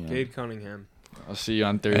 Cade Cunningham. Cade Cunningham. I'll see you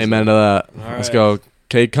on Thursday. Amen to that. All Let's right. go.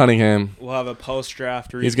 Cade Cunningham. We'll have a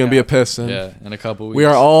post-draft recap. He's going to be a Piston. Yeah, in a couple weeks. We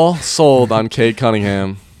are all sold on Cade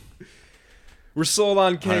Cunningham. We're sold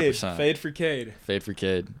on Cade. 100%. Fade for Cade. Fade for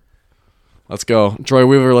Cade. Let's go. Troy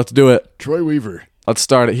Weaver, let's do it. Troy Weaver. Let's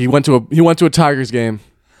start it. He went to a Tigers game.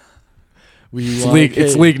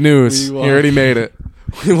 It's league news. He already made it.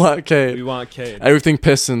 We want Cade. We want Cade. Everything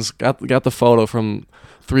Pistons got the photo from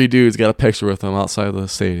 3 dudes. Got a picture with him outside the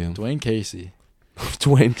stadium. Dwayne Casey.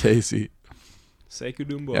 Dwayne Casey. Sekou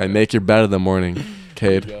Doumbouya. Yeah, make your bed in the morning,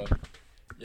 Cade. There you go.